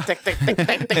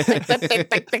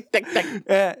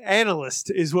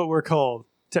 Analyst is what we're called.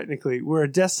 Technically, we're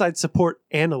a desk side support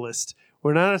analyst.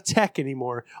 We're not a tech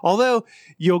anymore. Although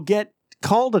you'll get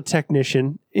called a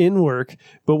technician in work,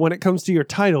 but when it comes to your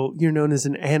title, you're known as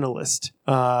an analyst.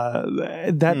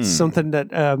 That's something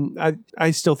that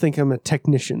I still think I'm a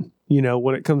technician.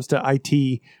 When it comes to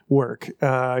IT work,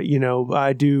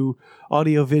 I do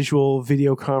audio, visual,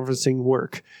 video conferencing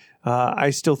work. I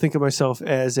still think of myself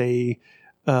as a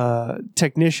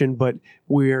technician, but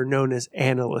we're known as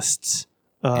analysts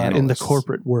in the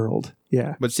corporate world.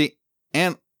 Yeah. But see,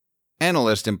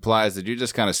 analyst implies that you're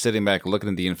just kind of sitting back looking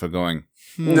at the info going,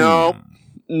 No,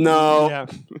 Yeah.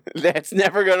 that's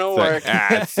never gonna work.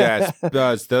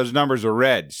 those numbers are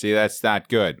red. See, that's not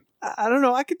good. I don't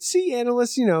know. I could see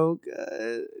analysts,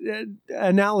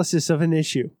 analysis of an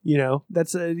issue.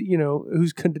 That's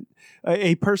who's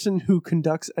a person who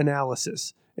conducts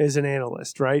analysis is an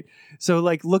analyst, right? So,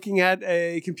 like looking at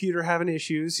a computer having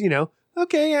issues,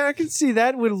 okay, yeah, I can see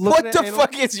that. What the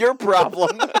fuck is your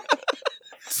problem?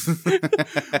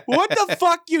 What the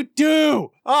fuck you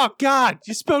do? Oh God,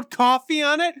 you spilled coffee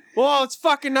on it? Well, it's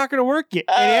fucking not gonna work, you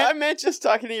idiot. I meant just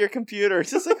talking to your computer.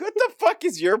 It's just like, what the fuck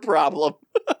is your problem?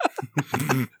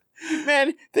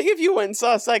 Man, think if you went and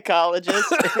saw a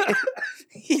psychologist.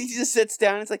 He just sits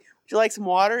down and it's like, would you like some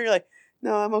water? You're like,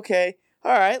 no, I'm okay.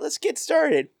 All right, let's get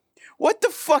started. What the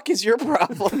fuck is your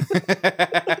problem?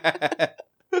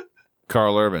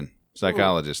 Carl Urban,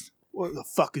 psychologist. What the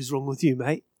fuck is wrong with you,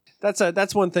 mate?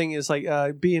 That's one thing is like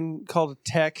being called a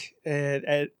tech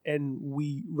and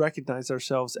we recognize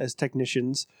ourselves as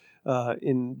technicians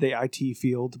in the IT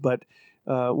field, but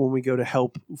when we go to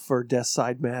help for desk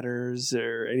side matters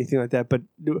or anything like that, but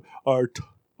our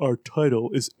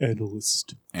title is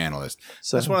analyst.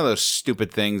 So that's one of those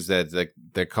stupid things that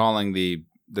they're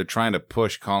trying to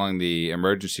push calling the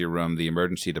emergency room the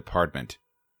emergency department.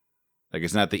 Like,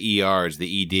 it's not the ER, it's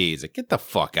the ED. It's like, get the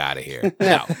fuck out of here.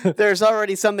 No, there's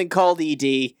already something called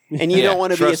ED, and you don't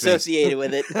want to be associated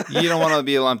with it. You don't want to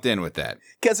be lumped in with that.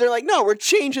 Because they're like, no, we're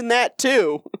changing that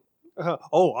too.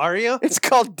 Are you? It's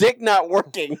called dick not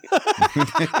working.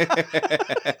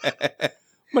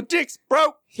 My dick's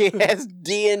broke. He has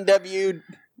DNW.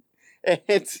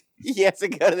 He has to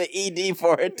go to the ED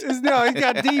for it. No, he's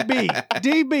got DB.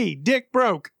 DB, dick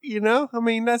broke. I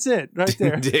mean, that's it right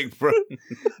there. Dick broke.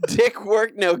 Dick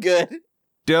work no good.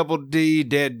 Double D,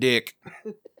 dead dick.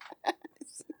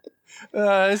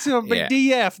 It's going to be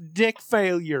DF, dick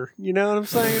failure. You know what I'm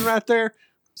saying right there?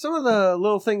 Some of the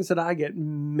little things that I get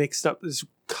mixed up is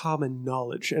common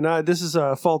knowledge. And this is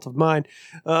a fault of mine.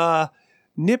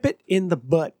 Nip it in the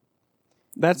butt.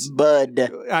 That's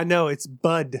bud. I know, it's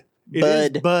bud. It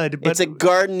Bud. is bud. But, It's a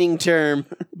gardening term.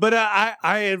 But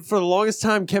I for the longest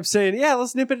time kept saying, yeah,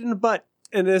 let's nip it in the butt.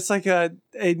 And it's like,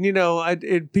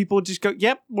 people just go,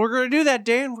 yep, we're going to do that,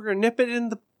 Dan. We're going to nip it in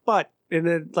the butt. And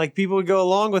then like people would go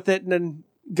along with it. And then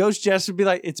Ghost Jess would be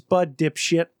like, it's bud,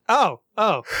 dipshit. Oh,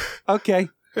 okay.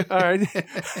 All right.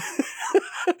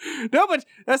 No, but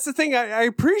that's the thing. I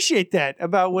appreciate that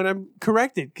about when I'm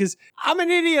corrected because I'm an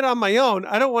idiot on my own.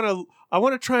 I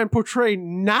want to try and portray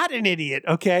not an idiot.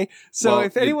 Okay. So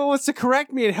if anyone wants to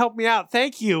correct me and help me out,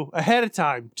 thank you ahead of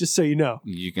time, just so you know.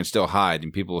 You can still hide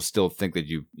and people will still think that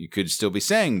you could still be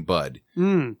saying bud.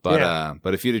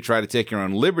 But if you try to take your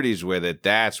own liberties with it,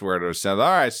 that's where it'll sound, all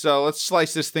right, so let's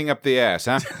slice this thing up the ass,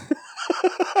 huh?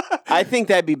 I think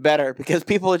that'd be better because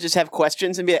people would just have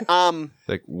questions and be like,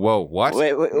 Like, whoa, what?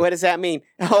 wait, what does that mean?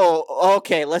 Oh,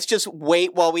 okay, let's just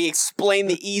wait while we explain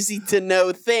the easy to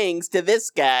know things to this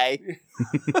guy.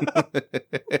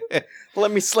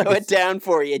 Let me slow it down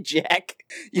for you, Jack.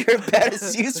 You're about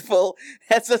as useful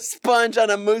as a sponge on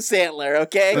a moose antler,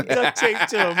 okay? Duct tape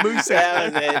to a moose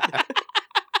That was antler. it.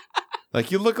 Like,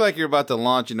 you look like you're about to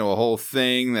launch into a whole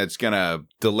thing that's going to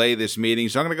delay this meeting,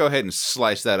 so I'm going to go ahead and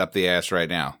slice that up the ass right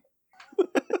now.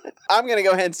 I'm going to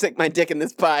go ahead and stick my dick in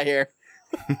this pie here.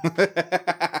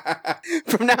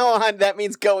 From now on, that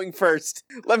means going first.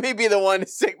 Let me be the one to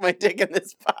stick my dick in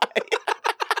this pie.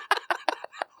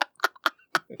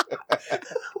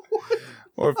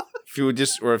 Or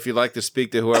if you like to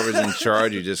speak to whoever's in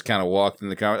charge, you just kind of walked in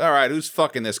the conversation. All right, who's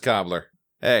fucking this cobbler?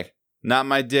 Hey, not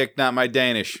my dick, not my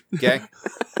Danish. Okay.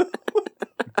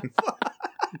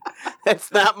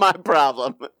 That's not my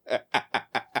problem.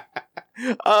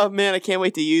 Oh man, I can't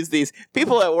wait to use these.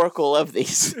 People at work will love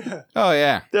these. Oh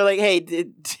yeah. They're like, "Hey,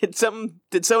 did so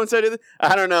and so do this?"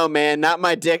 I don't know, man. Not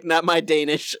my dick, not my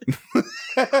Danish.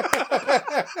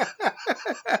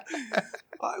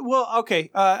 Well, okay.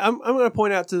 I'm going to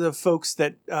point out to the folks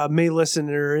that may listen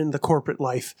and are in the corporate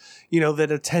life,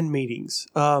 that attend meetings.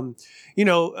 When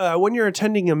you're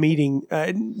attending a meeting,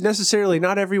 necessarily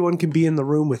not everyone can be in the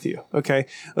room with you. Okay,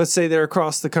 let's say they're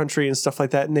across the country and stuff like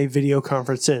that, and they video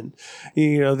conference in.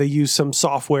 They use some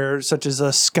software such as a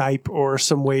Skype or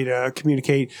some way to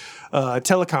communicate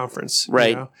teleconference.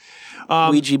 Right.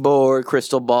 Ouija board,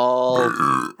 crystal ball,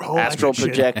 All that astral good shit.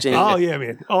 projecting. Oh yeah,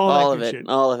 man. all that of good it. shit.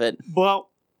 All of it. Well,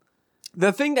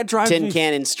 the thing that drives Tin me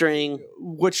cannon string.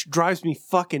 which drives me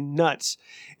fucking nuts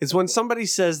is when somebody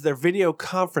says they're video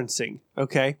conferencing,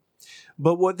 okay?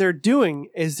 But what they're doing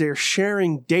is they're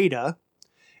sharing data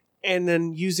and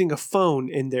then using a phone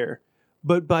in there.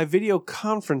 But by video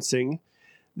conferencing,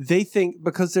 they think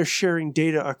because they're sharing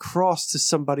data across to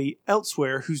somebody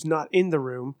elsewhere who's not in the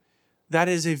room, that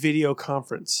is a video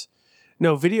conference.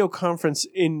 No, video conference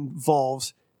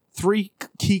involves three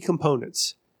key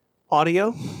components: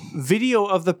 audio, video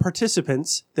of the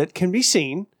participants that can be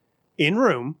seen in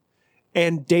room,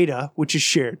 and data which is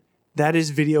shared. That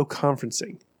is video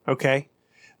conferencing. Okay,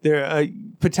 there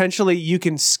potentially you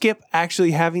can skip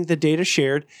actually having the data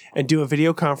shared and do a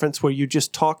video conference where you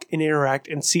just talk and interact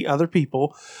and see other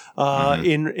people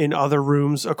in other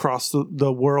rooms across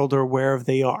the world or wherever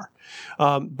they are.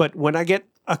 But when I get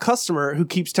a customer who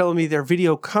keeps telling me they're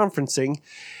video conferencing,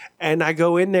 and I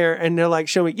go in there and they're like,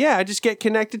 show me, yeah, I just get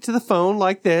connected to the phone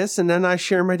like this, and then I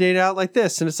share my data out like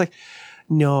this. And it's like,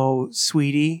 no,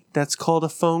 sweetie, that's called a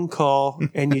phone call,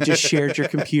 and you just shared your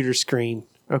computer screen,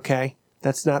 okay?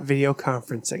 That's not video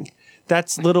conferencing.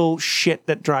 That's little shit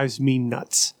that drives me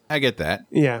nuts. I get that.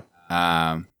 Yeah.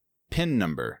 PIN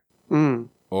number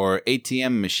or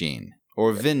ATM machine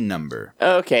or VIN number.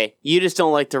 Okay, you just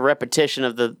don't like the repetition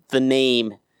of the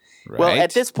name. Right? Well,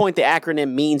 at this point, the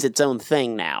acronym means its own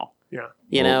thing now. Yeah.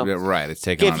 You know? Well, right. It's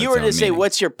taken on If you its were to own say, meaning.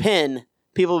 what's your PIN?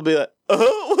 People would be like,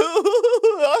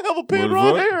 oh, I have a PIN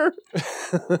What right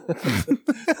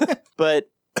here. But,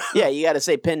 yeah, you got to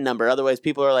say PIN number. Otherwise,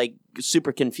 people are, like,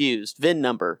 super confused. VIN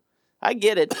number. I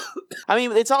get it. I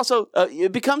mean, it's also,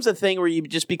 it becomes a thing where you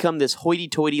just become this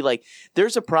hoity-toity, like,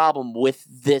 there's a problem with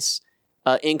this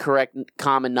incorrect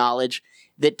common knowledge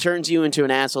that turns you into an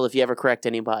asshole if you ever correct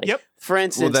anybody. Yep. For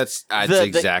instance, Well, that's the-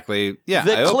 exactly. Yeah,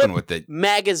 the I Clip open with it.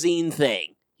 magazine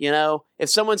thing. You know, if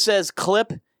someone says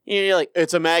clip, you're like,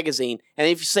 it's a magazine. And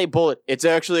if you say bullet, it's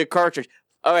actually a cartridge.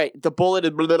 All right, the bullet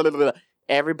is blah, blah, blah, blah.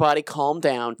 Everybody calm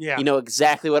down. Yeah. You know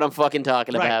exactly what I'm fucking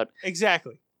talking Right. about.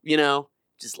 Exactly. You know,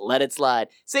 just let it slide.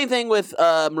 Same thing with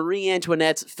Marie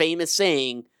Antoinette's famous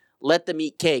saying, let them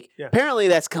eat cake. Yeah. Apparently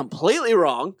that's completely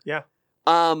wrong. Yeah.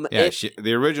 Yeah,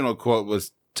 the original quote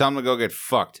was, "Tell them to go get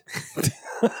fucked."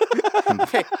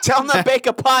 Okay, tell them to bake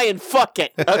a pie and fuck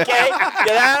it, okay? 'Cause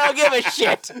I don't give a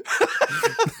shit.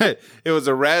 It was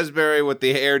a raspberry with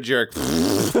the hair jerk.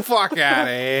 Fuck out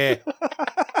of here.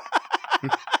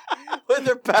 With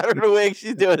her powdered wig,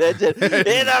 she's doing that shit.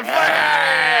 In a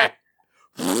fire!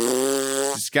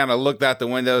 Just kind of looked out the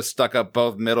window, stuck up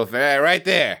both middle fingers. Hey, right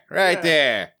there. Right Yeah.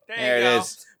 there. There There you it go.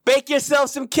 is. Bake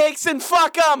yourself some cakes and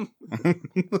fuck them!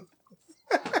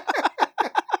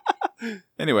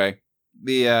 Anyway,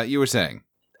 you were saying.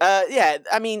 Yeah,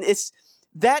 I mean, it's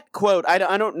that quote. I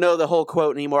don't know the whole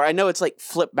quote anymore. I know it's like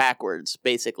flip backwards,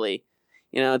 basically.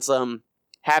 You know, it's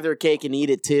have their cake and eat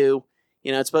it too.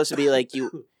 You know, it's supposed to be like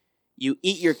you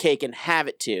eat your cake and have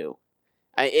it too.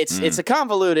 It's a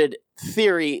convoluted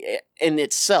theory in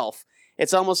itself.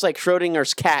 It's almost like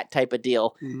Schrodinger's cat type of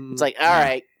deal. It's like, all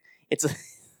right, it's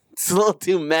It's a little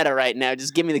too meta right now.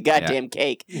 Just give me the goddamn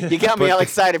cake. You got me all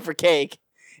excited for cake.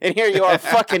 And here you are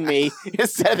fucking me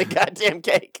instead of the goddamn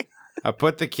cake. I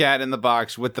put the cat in the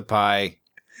box with the pie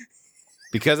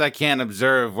because I can't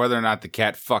observe whether or not the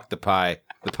cat fucked the pie.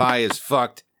 The pie is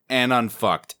fucked and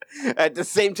unfucked. At the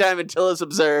same time until it's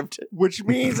observed. Which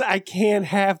means I can't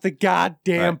have the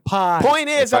goddamn pie. Point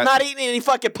is, I'm not eating any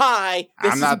fucking pie.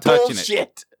 This I'm is not touching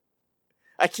bullshit.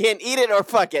 I can't eat it or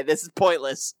fuck it. This is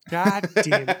pointless. God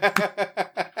damn it.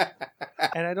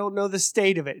 And I don't know the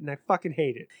state of it, and I fucking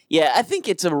hate it. Yeah, I think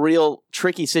it's a real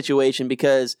tricky situation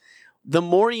because the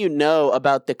more you know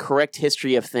about the correct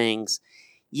history of things,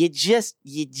 you just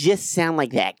sound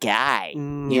like that guy.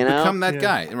 You know? Become that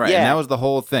guy. Right. Yeah. And that was the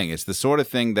whole thing. It's the sort of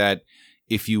thing that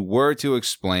if you were to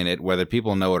explain it, whether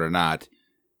people know it or not,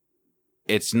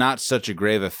 it's not such a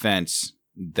grave offense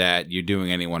that you're doing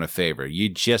anyone a favor. You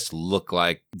just look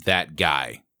like that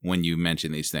guy when you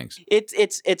mention these things.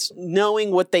 It's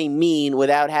knowing what they mean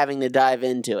without having to dive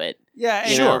into it. Yeah,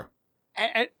 and, Sure.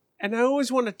 And I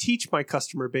always want to teach my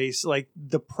customer base like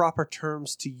the proper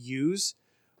terms to use.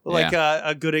 Like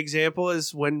a good example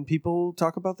is when people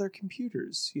talk about their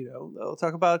computers. You know, they'll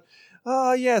talk about,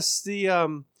 yes, the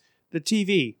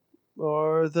TV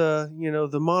or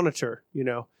the monitor. You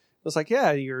know, it's like,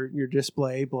 yeah, your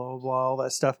display, blah blah blah, all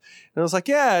that stuff. And I was like,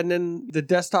 yeah, and then the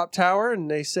desktop tower,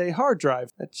 and they say hard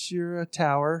drive. That's your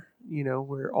tower. You know,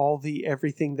 where all the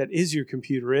everything that is your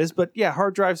computer is. But yeah,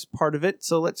 hard drive's part of it.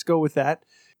 So let's go with that.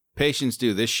 Patients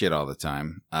do this shit all the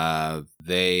time.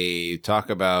 They talk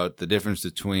about the difference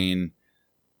between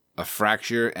a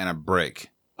fracture and a break.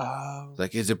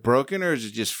 Like, is it broken or is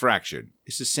it just fractured?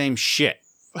 It's the same shit.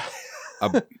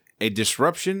 A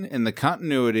disruption in the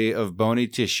continuity of bony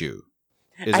tissue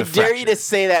is I a dare fracture. you to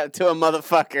say that to a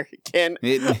motherfucker, Ken.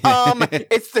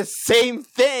 It's the same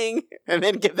thing, and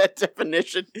then give that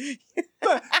definition.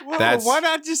 That's- why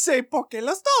not just say porque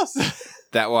los dos?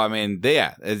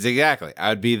 It's exactly.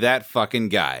 I'd be that fucking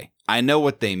guy. I know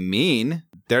what they mean.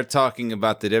 They're talking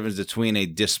about the difference between a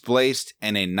displaced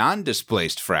and a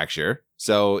non-displaced fracture.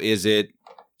 So is it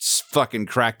fucking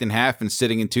cracked in half and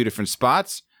sitting in two different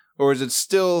spots? Or is it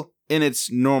still in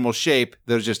its normal shape,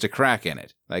 there's just a crack in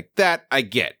it? Like, that I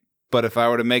get. But if I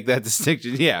were to make that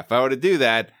distinction, if I were to do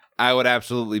that, I would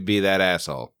absolutely be that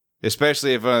asshole.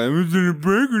 Especially if I was in a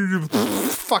break.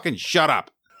 Fucking shut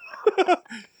up.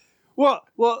 Well,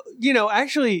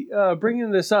 actually,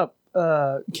 bringing this up,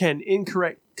 Ken,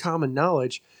 incorrect common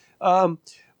knowledge. Why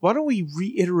don't we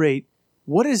reiterate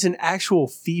what is an actual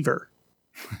fever?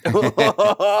 Because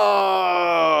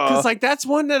that's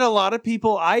one that a lot of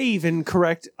people, I even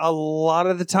correct a lot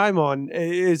of the time on.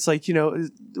 It's like,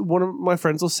 one of my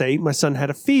friends will say, my son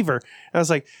had a fever. And I was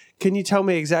like, can you tell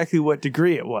me exactly what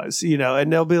degree it was?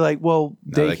 And they'll be like, well,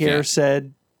 No, they daycare can't.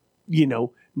 said,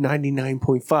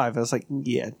 99.5. I was like,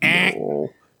 yeah,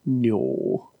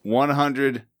 no.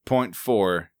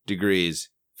 100.4 degrees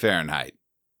Fahrenheit.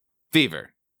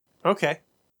 Fever. Okay.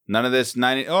 None of this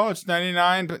 90. Oh, it's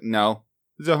 99, but no.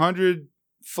 It's 100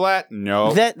 flat.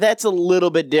 No. That's a little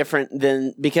bit different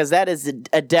than because that is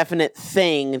a definite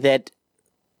thing that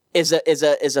is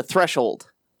a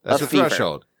threshold. That's of a fever.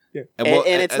 threshold. Yeah.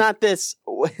 And it's not this.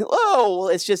 Oh,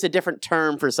 it's just a different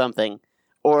term for something,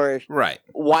 or Right.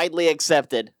 widely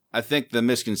accepted. I think the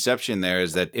misconception there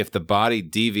is that if the body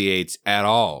deviates at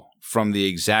all from the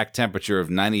exact temperature of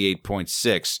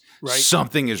 98.6, Right.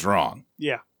 something is wrong.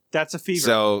 Yeah, that's a fever.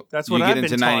 So That's you what get I've into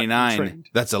been taught and 99, trained.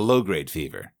 that's a low-grade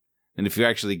fever. And if you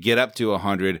actually get up to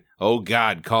 100, oh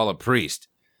God, call a priest.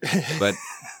 But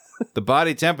the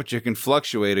body temperature can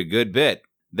fluctuate a good bit.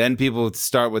 Then people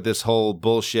start with this whole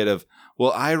bullshit of,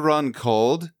 well, I run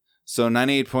cold, so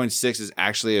 98.6 is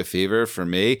actually a fever for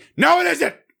me. No, it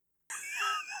isn't!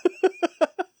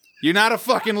 You're not a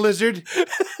fucking lizard.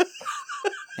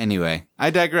 Anyway, I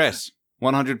digress.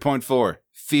 100.4,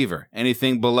 fever.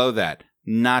 Anything below that,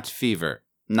 not fever.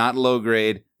 Not low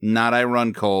grade, not I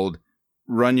run cold.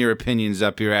 Run your opinions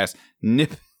up your ass.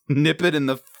 Nip it in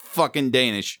the fucking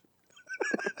Danish.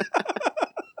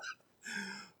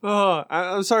 Oh,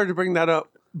 I'm sorry to bring that up,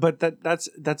 but that's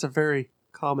a very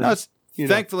common. No, it's, you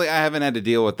know. thankfully, I haven't had to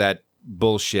deal with that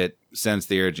bullshit since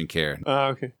the urgent care.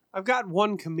 Okay. I've got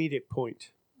one comedic point.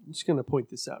 I'm just going to point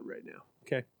this out right now.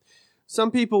 Okay. Some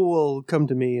people will come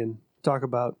to me and talk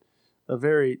about a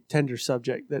very tender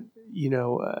subject that,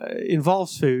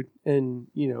 involves food. And,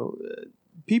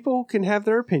 people can have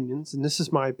their opinions. And this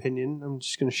is my opinion. I'm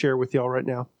just going to share with y'all right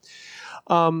now.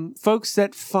 Folks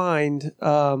that find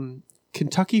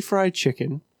Kentucky Fried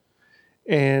Chicken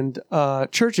and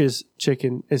Church's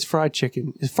chicken is fried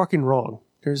chicken is fucking wrong.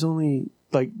 There's only,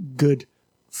 good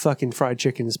fucking fried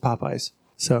chicken is Popeyes.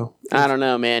 So I don't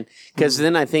know, man. Because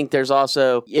then I think there's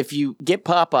also, if you get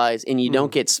Popeyes and you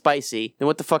don't get spicy, then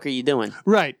what the fuck are you doing?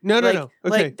 right. No. like, Okay.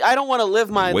 Like, I don't want to live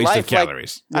my Waste life of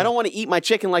calories. like, I don't want to eat my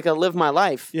chicken like I live my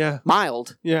life. yeah.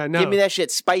 Mild. Yeah. No. Give me that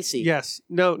shit spicy. Yes.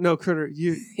 No. Critter.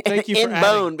 You. Thank you for In adding.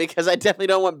 bone, because I definitely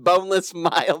don't want boneless,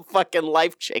 mild fucking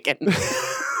life chicken.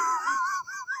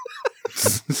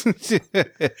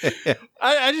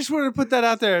 I just wanted to put that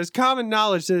out there as common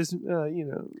knowledge. There's,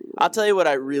 I'll tell you what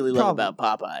I really love Problem.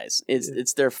 about Popeyes.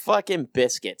 It's their fucking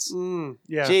biscuits.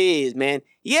 yeah. Jeez, man.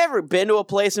 You ever been to a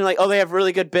place and you're like, oh, they have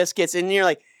really good biscuits? And you're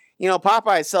like,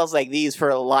 Popeyes sells like these for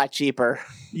a lot cheaper.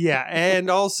 Yeah, and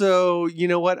also, you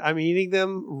know what? I'm eating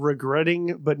them,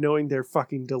 regretting, but knowing they're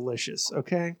fucking delicious.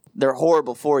 Okay. They're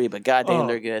horrible for you, but goddamn, Oh,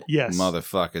 they're good. Yes.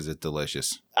 Motherfuck, is it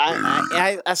delicious?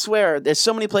 I swear, there's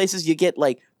so many places you get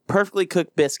like perfectly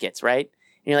cooked biscuits, right?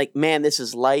 And you're like, man, this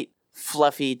is light,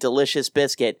 fluffy, delicious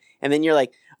biscuit. And then you're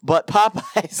like, but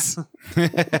Popeyes.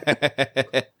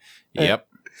 Yep.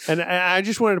 And I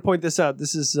just wanted to point this out.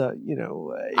 This is, I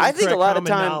think a lot of common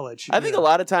time. knowledge. I think a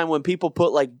lot of time when people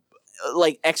put like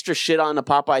extra shit on a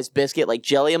Popeyes biscuit, like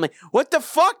jelly, I'm like, what the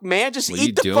fuck, man? Just What are you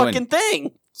eat the doing? fucking thing.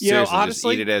 You know, Seriously,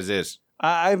 honestly- just eat it as is.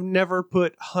 I've never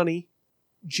put honey,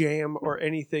 jam, or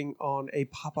anything on a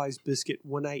Popeyes biscuit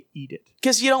when I eat it.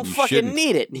 Because you don't You fucking shouldn't.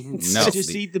 need it. No. I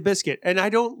just eat the biscuit, and I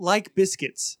don't like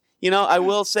biscuits. I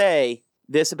will say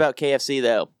this about KFC,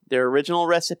 though. Their original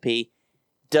recipe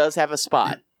does have a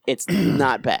spot. It's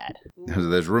not bad.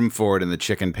 There's room for it in the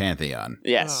chicken pantheon.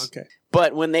 Yes. Oh, okay.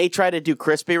 But when they try to do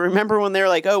crispy, remember when they're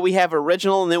like, oh, we have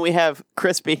original and then we have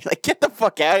crispy? Like, get the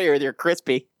fuck out of here with your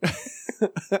crispy.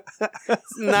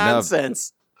 It's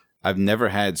nonsense. I've never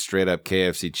had straight up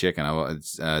KFC chicken.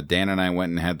 Dan and I went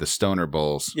and had the Stoner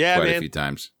Bowls Yeah, quite a man. few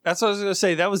times. That's what I was going to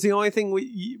say. That was the only thing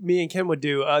me and Ken would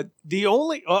do.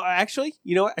 Actually,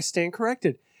 you know what? I stand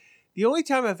corrected. The only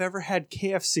time I've ever had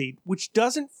KFC, which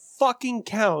doesn't fucking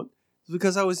count, is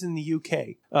because I was in the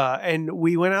UK. And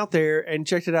we went out there and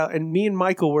checked it out. And me and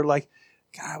Michael were like,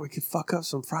 God, we could fuck up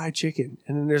some fried chicken.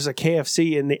 And then there's a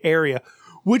KFC in the area,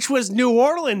 which was New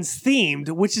Orleans themed,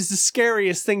 which is the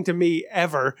scariest thing to me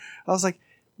ever. I was like,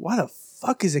 why the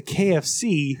fuck is a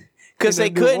KFC? Because in a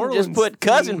they New couldn't Orleans just put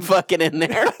cousin themed- fucking in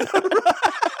there.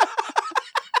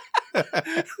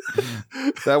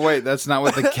 That's not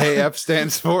what the KF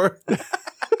stands for.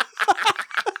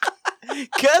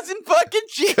 Cousin fucking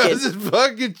chicken. Cousin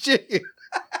fucking chicken.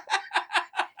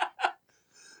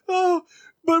 Oh,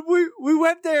 but we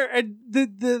went there, and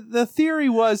the theory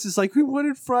is like we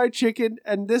wanted fried chicken,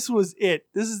 and this was it.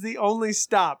 This is the only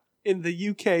stop in the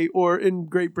UK or in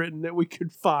Great Britain that we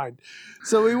could find.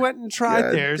 So we went and tried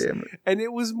God theirs, damn it. and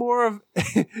it was more of,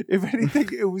 if anything,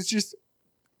 it was just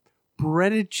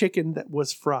breaded chicken that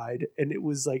was fried, and it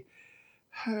was like,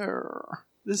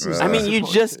 this is. I mean, you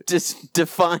disappointing. just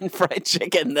defined fried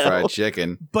chicken, though. Fried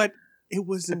chicken. but it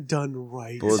wasn't done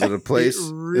right. Was it a place?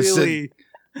 It really.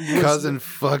 Cousin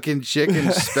fucking chicken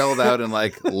spelled out in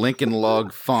like Lincoln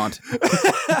Log font.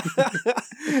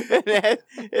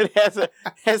 it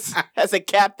has a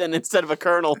captain instead of a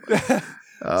colonel.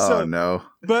 Oh So- no.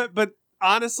 But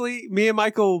honestly, me and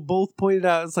Michael both pointed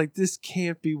out, it's like, this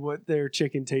can't be what their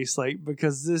chicken tastes like,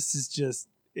 because this is just,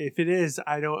 if it is,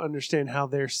 I don't understand how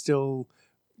they're still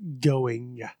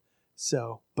going.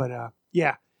 So, but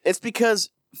yeah. It's because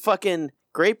fucking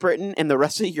Great Britain and the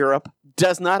rest of Europe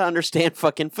does not understand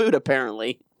fucking food,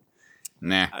 apparently.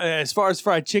 Nah. As far as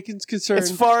fried chicken's concerned,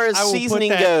 As far as I will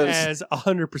seasoning put that goes, as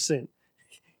 100%.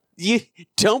 you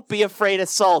don't be afraid of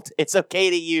salt. It's okay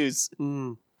to use.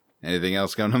 Anything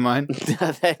else come to mind?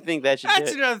 I think that should do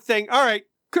That's it. another thing. All right.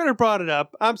 Could have brought it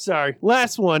up. I'm sorry.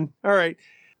 Last one. All right.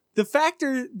 The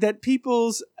factor that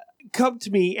people's come to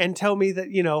me and tell me that,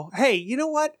 hey, you know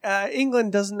what?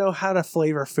 England doesn't know how to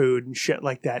flavor food and shit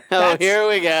like that. Oh, here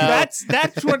we go. That's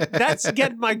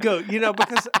getting my goat,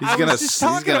 because I He's was just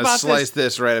talking gonna about slice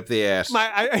this right up the ass.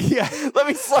 Let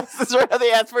me slice this right out of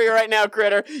the ass for you right now,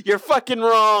 Critter. You're fucking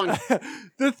wrong.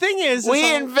 The thing is,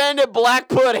 We invented black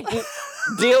pudding.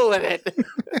 Deal with it.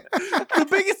 the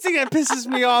biggest thing that pisses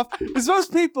me off is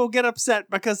most people get upset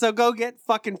because they'll go get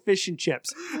fucking fish and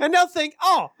chips. And they'll think,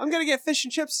 oh, I'm going to get fish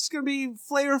and chips. It's going to be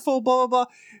flavorful, blah, blah, blah.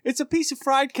 It's a piece of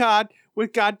fried cod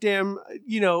with goddamn,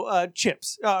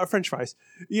 chips, French fries,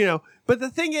 But the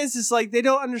thing is like, they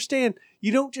don't understand.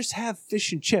 You don't just have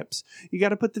fish and chips. You got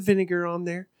to put the vinegar on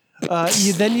there.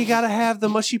 Then you got to have the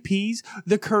mushy peas,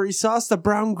 the curry sauce, the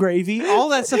brown gravy, all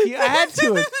that stuff you add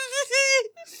to it.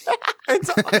 You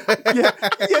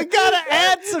gotta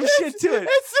add some shit to it.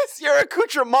 It's just your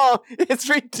accoutrement. It's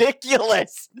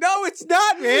ridiculous. No, it's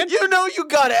not, man. You know you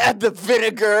gotta add the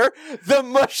vinegar, the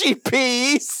mushy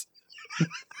peas.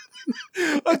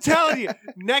 I'm telling you,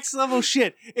 next level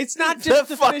shit. It's not just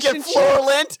The the fish fucking and floor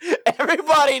chips. lint.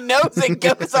 Everybody knows it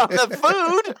goes on the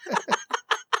food.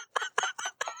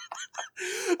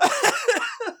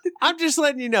 I'm just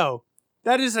letting you know.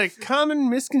 That is a common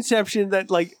misconception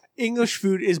that like English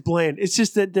food is bland. It's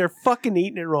just that they're fucking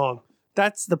eating it wrong.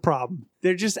 That's the problem.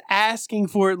 They're just asking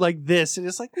for it like this, and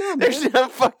it's like, no, man. There's no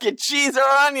fucking cheese or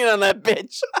onion on that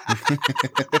bitch.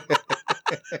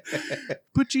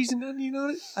 Put cheese and onion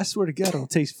on it. I swear to God, it'll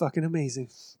taste fucking amazing.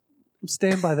 I'm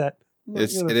stand by that. I'm not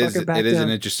gonna fucking back It is down. an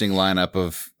interesting lineup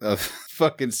of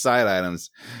fucking side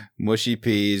items. Mushy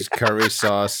peas, curry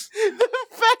sauce. The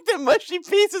fact that mushy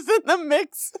peas is in the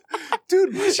mix.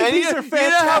 Dude, mushy And peas you are know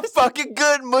how fantastic. fucking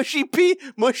good mushy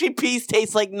peas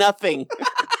taste like nothing.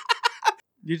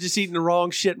 You're just eating the wrong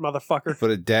shit, motherfucker.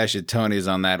 Put a dash of Tony's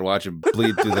on that. Watch it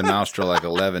bleed through the nostril like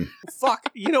 11.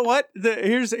 Fuck. You know what?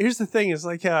 Here's the thing. Is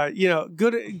like,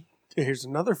 good. Here's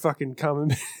another fucking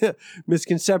common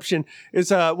misconception is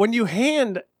when you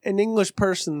hand an English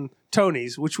person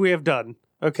Tony's, which we have done.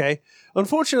 Okay.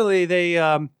 Unfortunately, they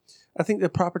I think the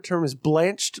proper term is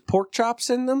blanched pork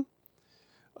chops in them.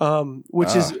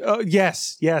 Which is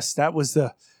yes, that was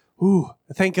the. Ooh,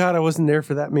 thank God I wasn't there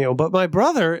for that meal. But my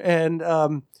brother and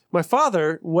my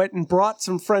father went and brought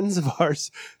some friends of ours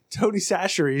Tony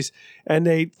Sacheries, and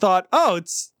they thought, oh,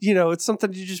 it's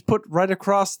something you just put right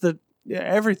across the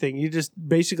everything. You just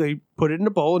basically put it in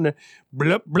a bowl and then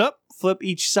blup blup, flip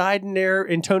each side in there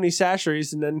in Tony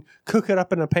Sacheries, and then cook it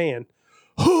up in a pan.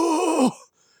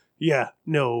 Yeah,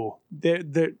 no,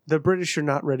 the British are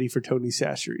not ready for Tony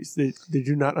Sacheries. They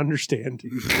do not understand.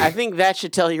 I think that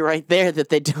should tell you right there that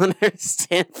they don't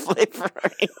understand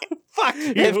flavoring. Fuck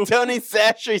you. If Tony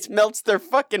Sacheries melts their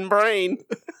fucking brain.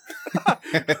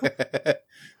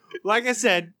 Like I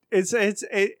said,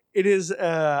 it is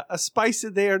a spice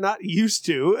that they are not used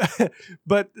to.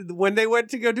 But when they went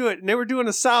to go do it, and they were doing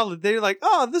a salad, they were like,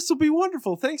 "Oh, this will be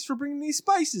wonderful! Thanks for bringing these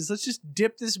spices. Let's just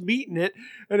dip this meat in it,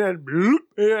 and then bloop,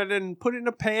 and then put it in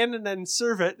a pan, and then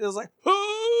serve it." It was like,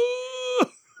 "Oh!"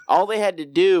 All they had to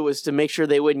do was to make sure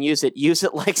they wouldn't use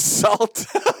it like salt.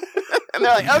 And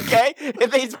they're like, okay,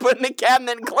 if they just put it in the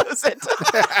cabinet and close it.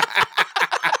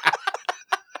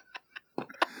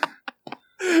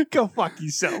 Go fuck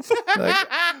yourself.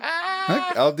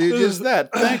 I'll do just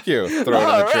that. Thank you. Throw it in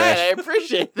All the right, trash. I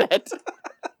appreciate that.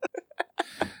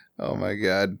 Oh my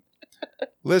God.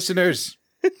 Listeners,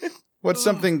 what's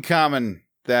something common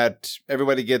that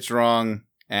everybody gets wrong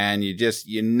and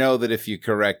you know that if you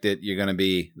correct it, you're going to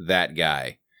be that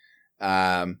guy?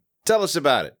 Tell us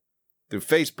about it through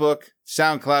Facebook,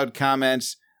 SoundCloud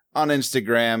comments, on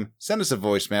Instagram. Send us a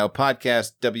voicemail,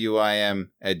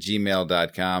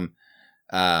 podcastwim@gmail.com.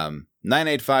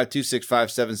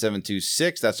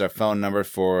 985-265-7726. That's our phone number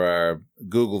for our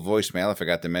Google voicemail. I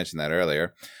forgot to mention that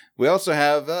earlier. We also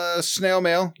have snail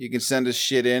mail. You can send us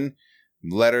shit in.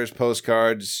 Letters,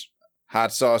 postcards,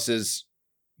 hot sauces,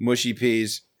 mushy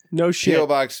peas. No shit. P.O.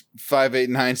 Box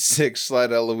 5896,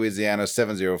 Slidell, Louisiana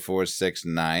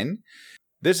 70469.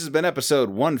 This has been episode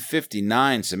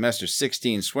 159, semester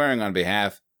 16, swearing on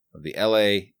behalf of the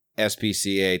LA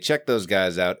SPCA. Check those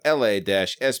guys out, la-spca.org.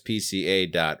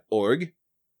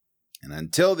 And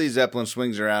until the Zeppelin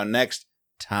swings around next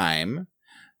time,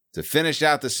 to finish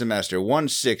out the semester,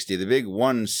 160, the big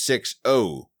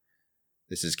 160.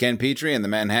 This is Ken Petrie in the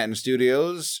Manhattan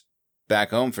studios.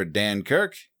 Back home for Dan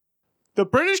Kirk. The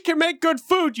British can make good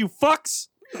food, you fucks.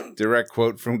 Direct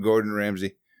quote from Gordon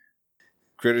Ramsay.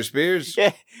 Critter Spears.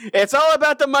 Yeah, it's all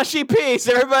about the mushy peas.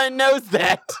 Everybody knows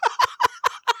that.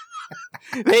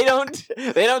 They don't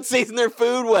season their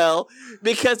food well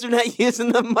because they're not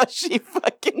using the mushy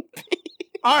fucking peas.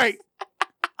 All right.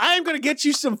 I am going to get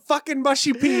you some fucking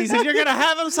mushy peas, and you're going to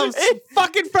have them some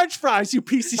fucking French fries, you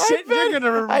piece of shit.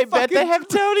 I bet they have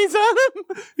Tony's on them.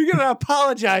 You're going to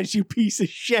apologize, you piece of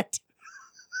shit.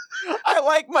 I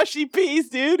like mushy peas,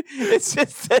 dude. It's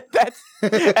just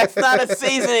that's not a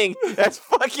seasoning. That's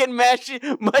fucking mushy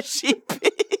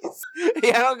peas.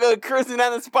 Yeah, I don't go cruising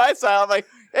down the spice aisle. I'm like,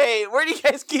 hey, where do you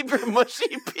guys keep your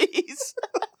mushy peas?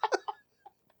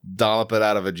 Dollop it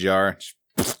out of a jar.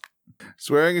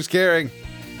 Swearing is caring.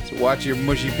 So watch your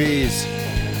mushy peas.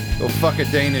 Go fuck a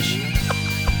Danish.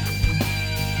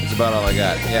 That's about all I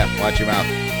got. Yeah, watch your mouth.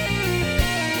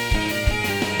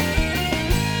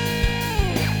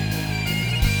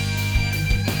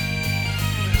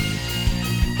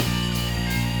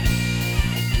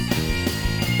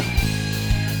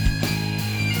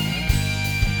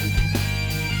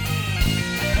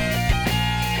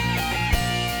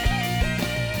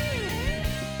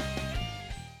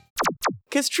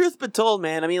 Because truth be told,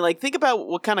 man, I mean, like, think about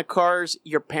what kind of cars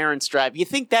your parents drive. You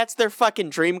think that's their fucking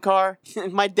dream car?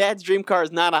 My dad's dream car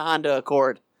is not a Honda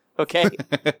Accord, okay?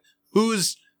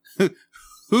 Who's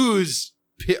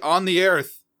on the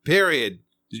earth, period,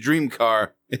 dream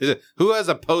car? Who has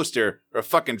a poster or a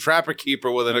fucking Trapper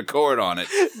Keeper with an Accord on it?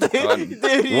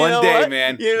 Dude, One day,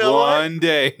 man. You know One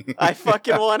day. I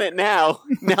fucking want it now.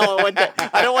 Now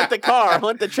I don't want the car. I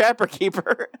want the Trapper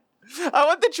Keeper. I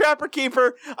want the Trapper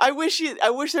Keeper. I wish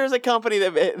there was a company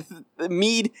that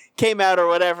Mead came out or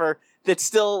whatever that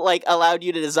still like allowed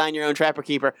you to design your own Trapper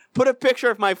Keeper. Put a picture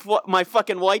of my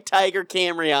fucking white Tiger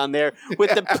Camry on there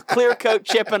with the clear coat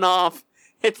chipping off.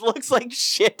 It looks like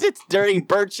shit. It's dirty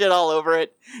bird shit all over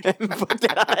it. And put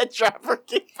that on a Trapper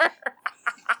Keeper.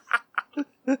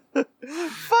 Fucking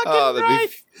that'd right.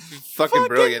 be fucking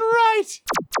brilliant. Right.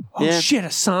 Oh Yeah. shit,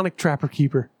 a Sonic Trapper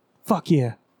Keeper. Fuck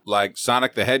yeah. Like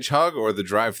Sonic the Hedgehog or the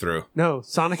drive-thru? No,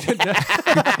 Sonic.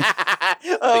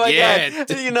 Oh my Yeah,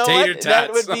 god! You know tater what?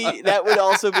 tots. That would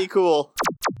also be cool.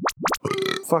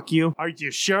 Fuck you. Are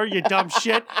you sure, you dumb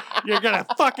shit? You're gonna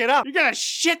fuck it up. You're gonna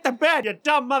shit the bed, you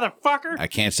dumb motherfucker. I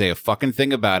can't say a fucking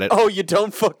thing about it. Oh, you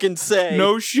don't fucking say.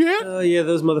 No shit. Oh yeah,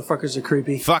 those motherfuckers are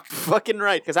creepy. Fuck. Fucking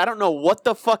right. Because I don't know what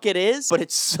the fuck it is, but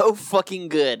it's so fucking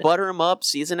good. Butter them up,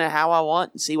 season it how I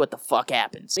want, and see what the fuck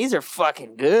happens. These are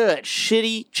fucking good.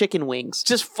 Shitty chicken wings.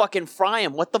 Just fucking fry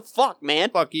them. What the fuck, man?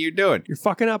 Fuck are you doing? You're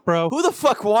fucking up, bro. Who the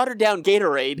fuck watered down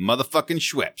Gatorade? Motherfucking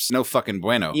Schweppes. No fucking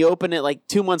bueno. You open it like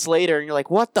 2 months later, and you're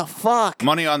like, what the fuck?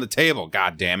 Money on the table,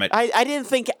 god damn it. I didn't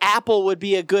think Apple would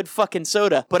be a good fucking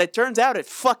soda, but it turns out it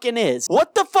fucking is.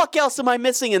 What the fuck else am I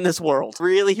missing in this world?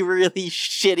 Really, really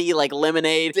shitty, like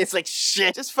lemonade. It's like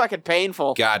shit. Just fucking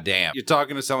painful. God damn. You're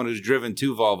talking to someone who's driven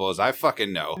 2 Volvos. I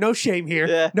fucking know. No shame here.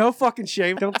 Yeah. No fucking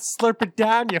shame. Don't slurp it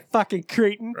down, you fucking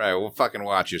cretin. Right, well fucking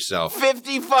watch yourself.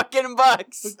 50 fucking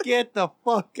bucks. Get the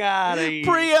fuck out of here.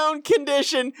 Pre-owned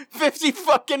condition, 50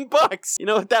 fucking bucks. You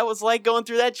know what that was like going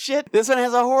through that shit? This one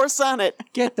has a horse on it.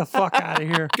 Get the fuck out of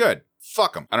here. Good.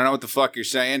 Fuck them. I don't know what the fuck you're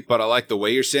saying, but I like the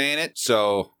way you're saying it,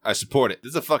 so I support it.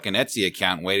 This is a fucking Etsy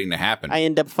account waiting to happen. I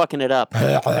end up fucking it up.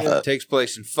 It takes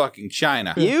place in fucking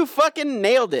China. You fucking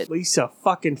nailed it. Lisa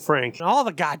fucking Frank. All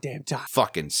the goddamn time.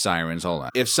 Fucking sirens. Hold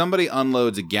on. If somebody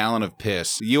unloads a gallon of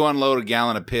piss, you unload a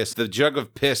gallon of piss, the jug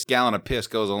of piss, gallon of piss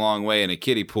goes a long way in a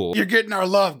kiddie pool. You're getting our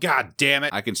love, god damn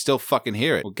it. I can still fucking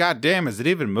hear it. Well, god damn, is it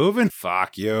even moving?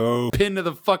 Fuck you. Pinned to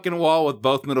the fucking wall with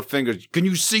both middle fingers. Can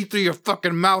you see through your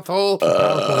fucking mouth hole?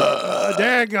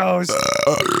 There it goes.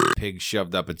 Pig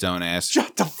shoved up its own ass.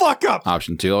 Shut the fuck up.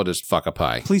 Option 2, I'll just fuck a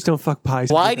pie. Please don't fuck pies.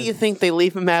 Why do you think they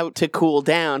leave him out to cool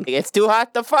down? It's too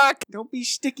hot to fuck. Don't be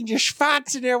sticking your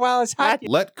schwanz in there while it's hot.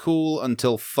 Let cool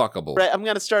until fuckable. Right, I'm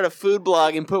gonna start a food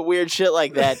blog and put weird shit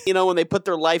like that. You know, when they put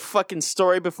their life fucking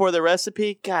story before the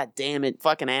recipe? God damn it,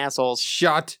 fucking assholes.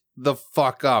 Shut the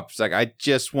fuck up. It's like, I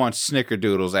just want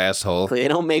snickerdoodles, asshole. They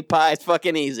don't make pies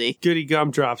fucking easy. Goody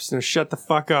gumdrops. Now shut the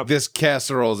fuck up. This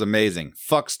casserole is amazing.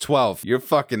 Fuck's 12. You're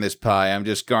fucking this pie. I'm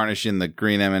just garnishing the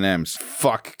green M&Ms.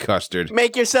 Fuck custard.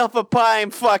 Make yourself a pie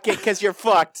and fuck it, because you're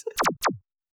fucked.